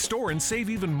pair in-store and save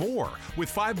even more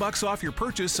with $5 off your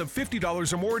purchase of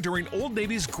 $50 or more during Old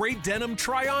Navy's Great Denim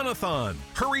Try-On-a-thon.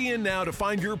 Hurry in now to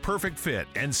find your perfect fit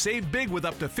and save big with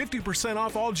up to 50%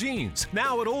 off all jeans.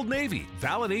 Now at Old Navy.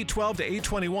 Valid 8/12 to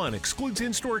 8/21. Excludes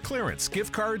in-store clearance,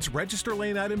 gift cards, register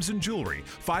lane items, and jewelry.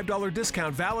 $5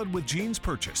 discount valid with jeans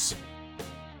purchase.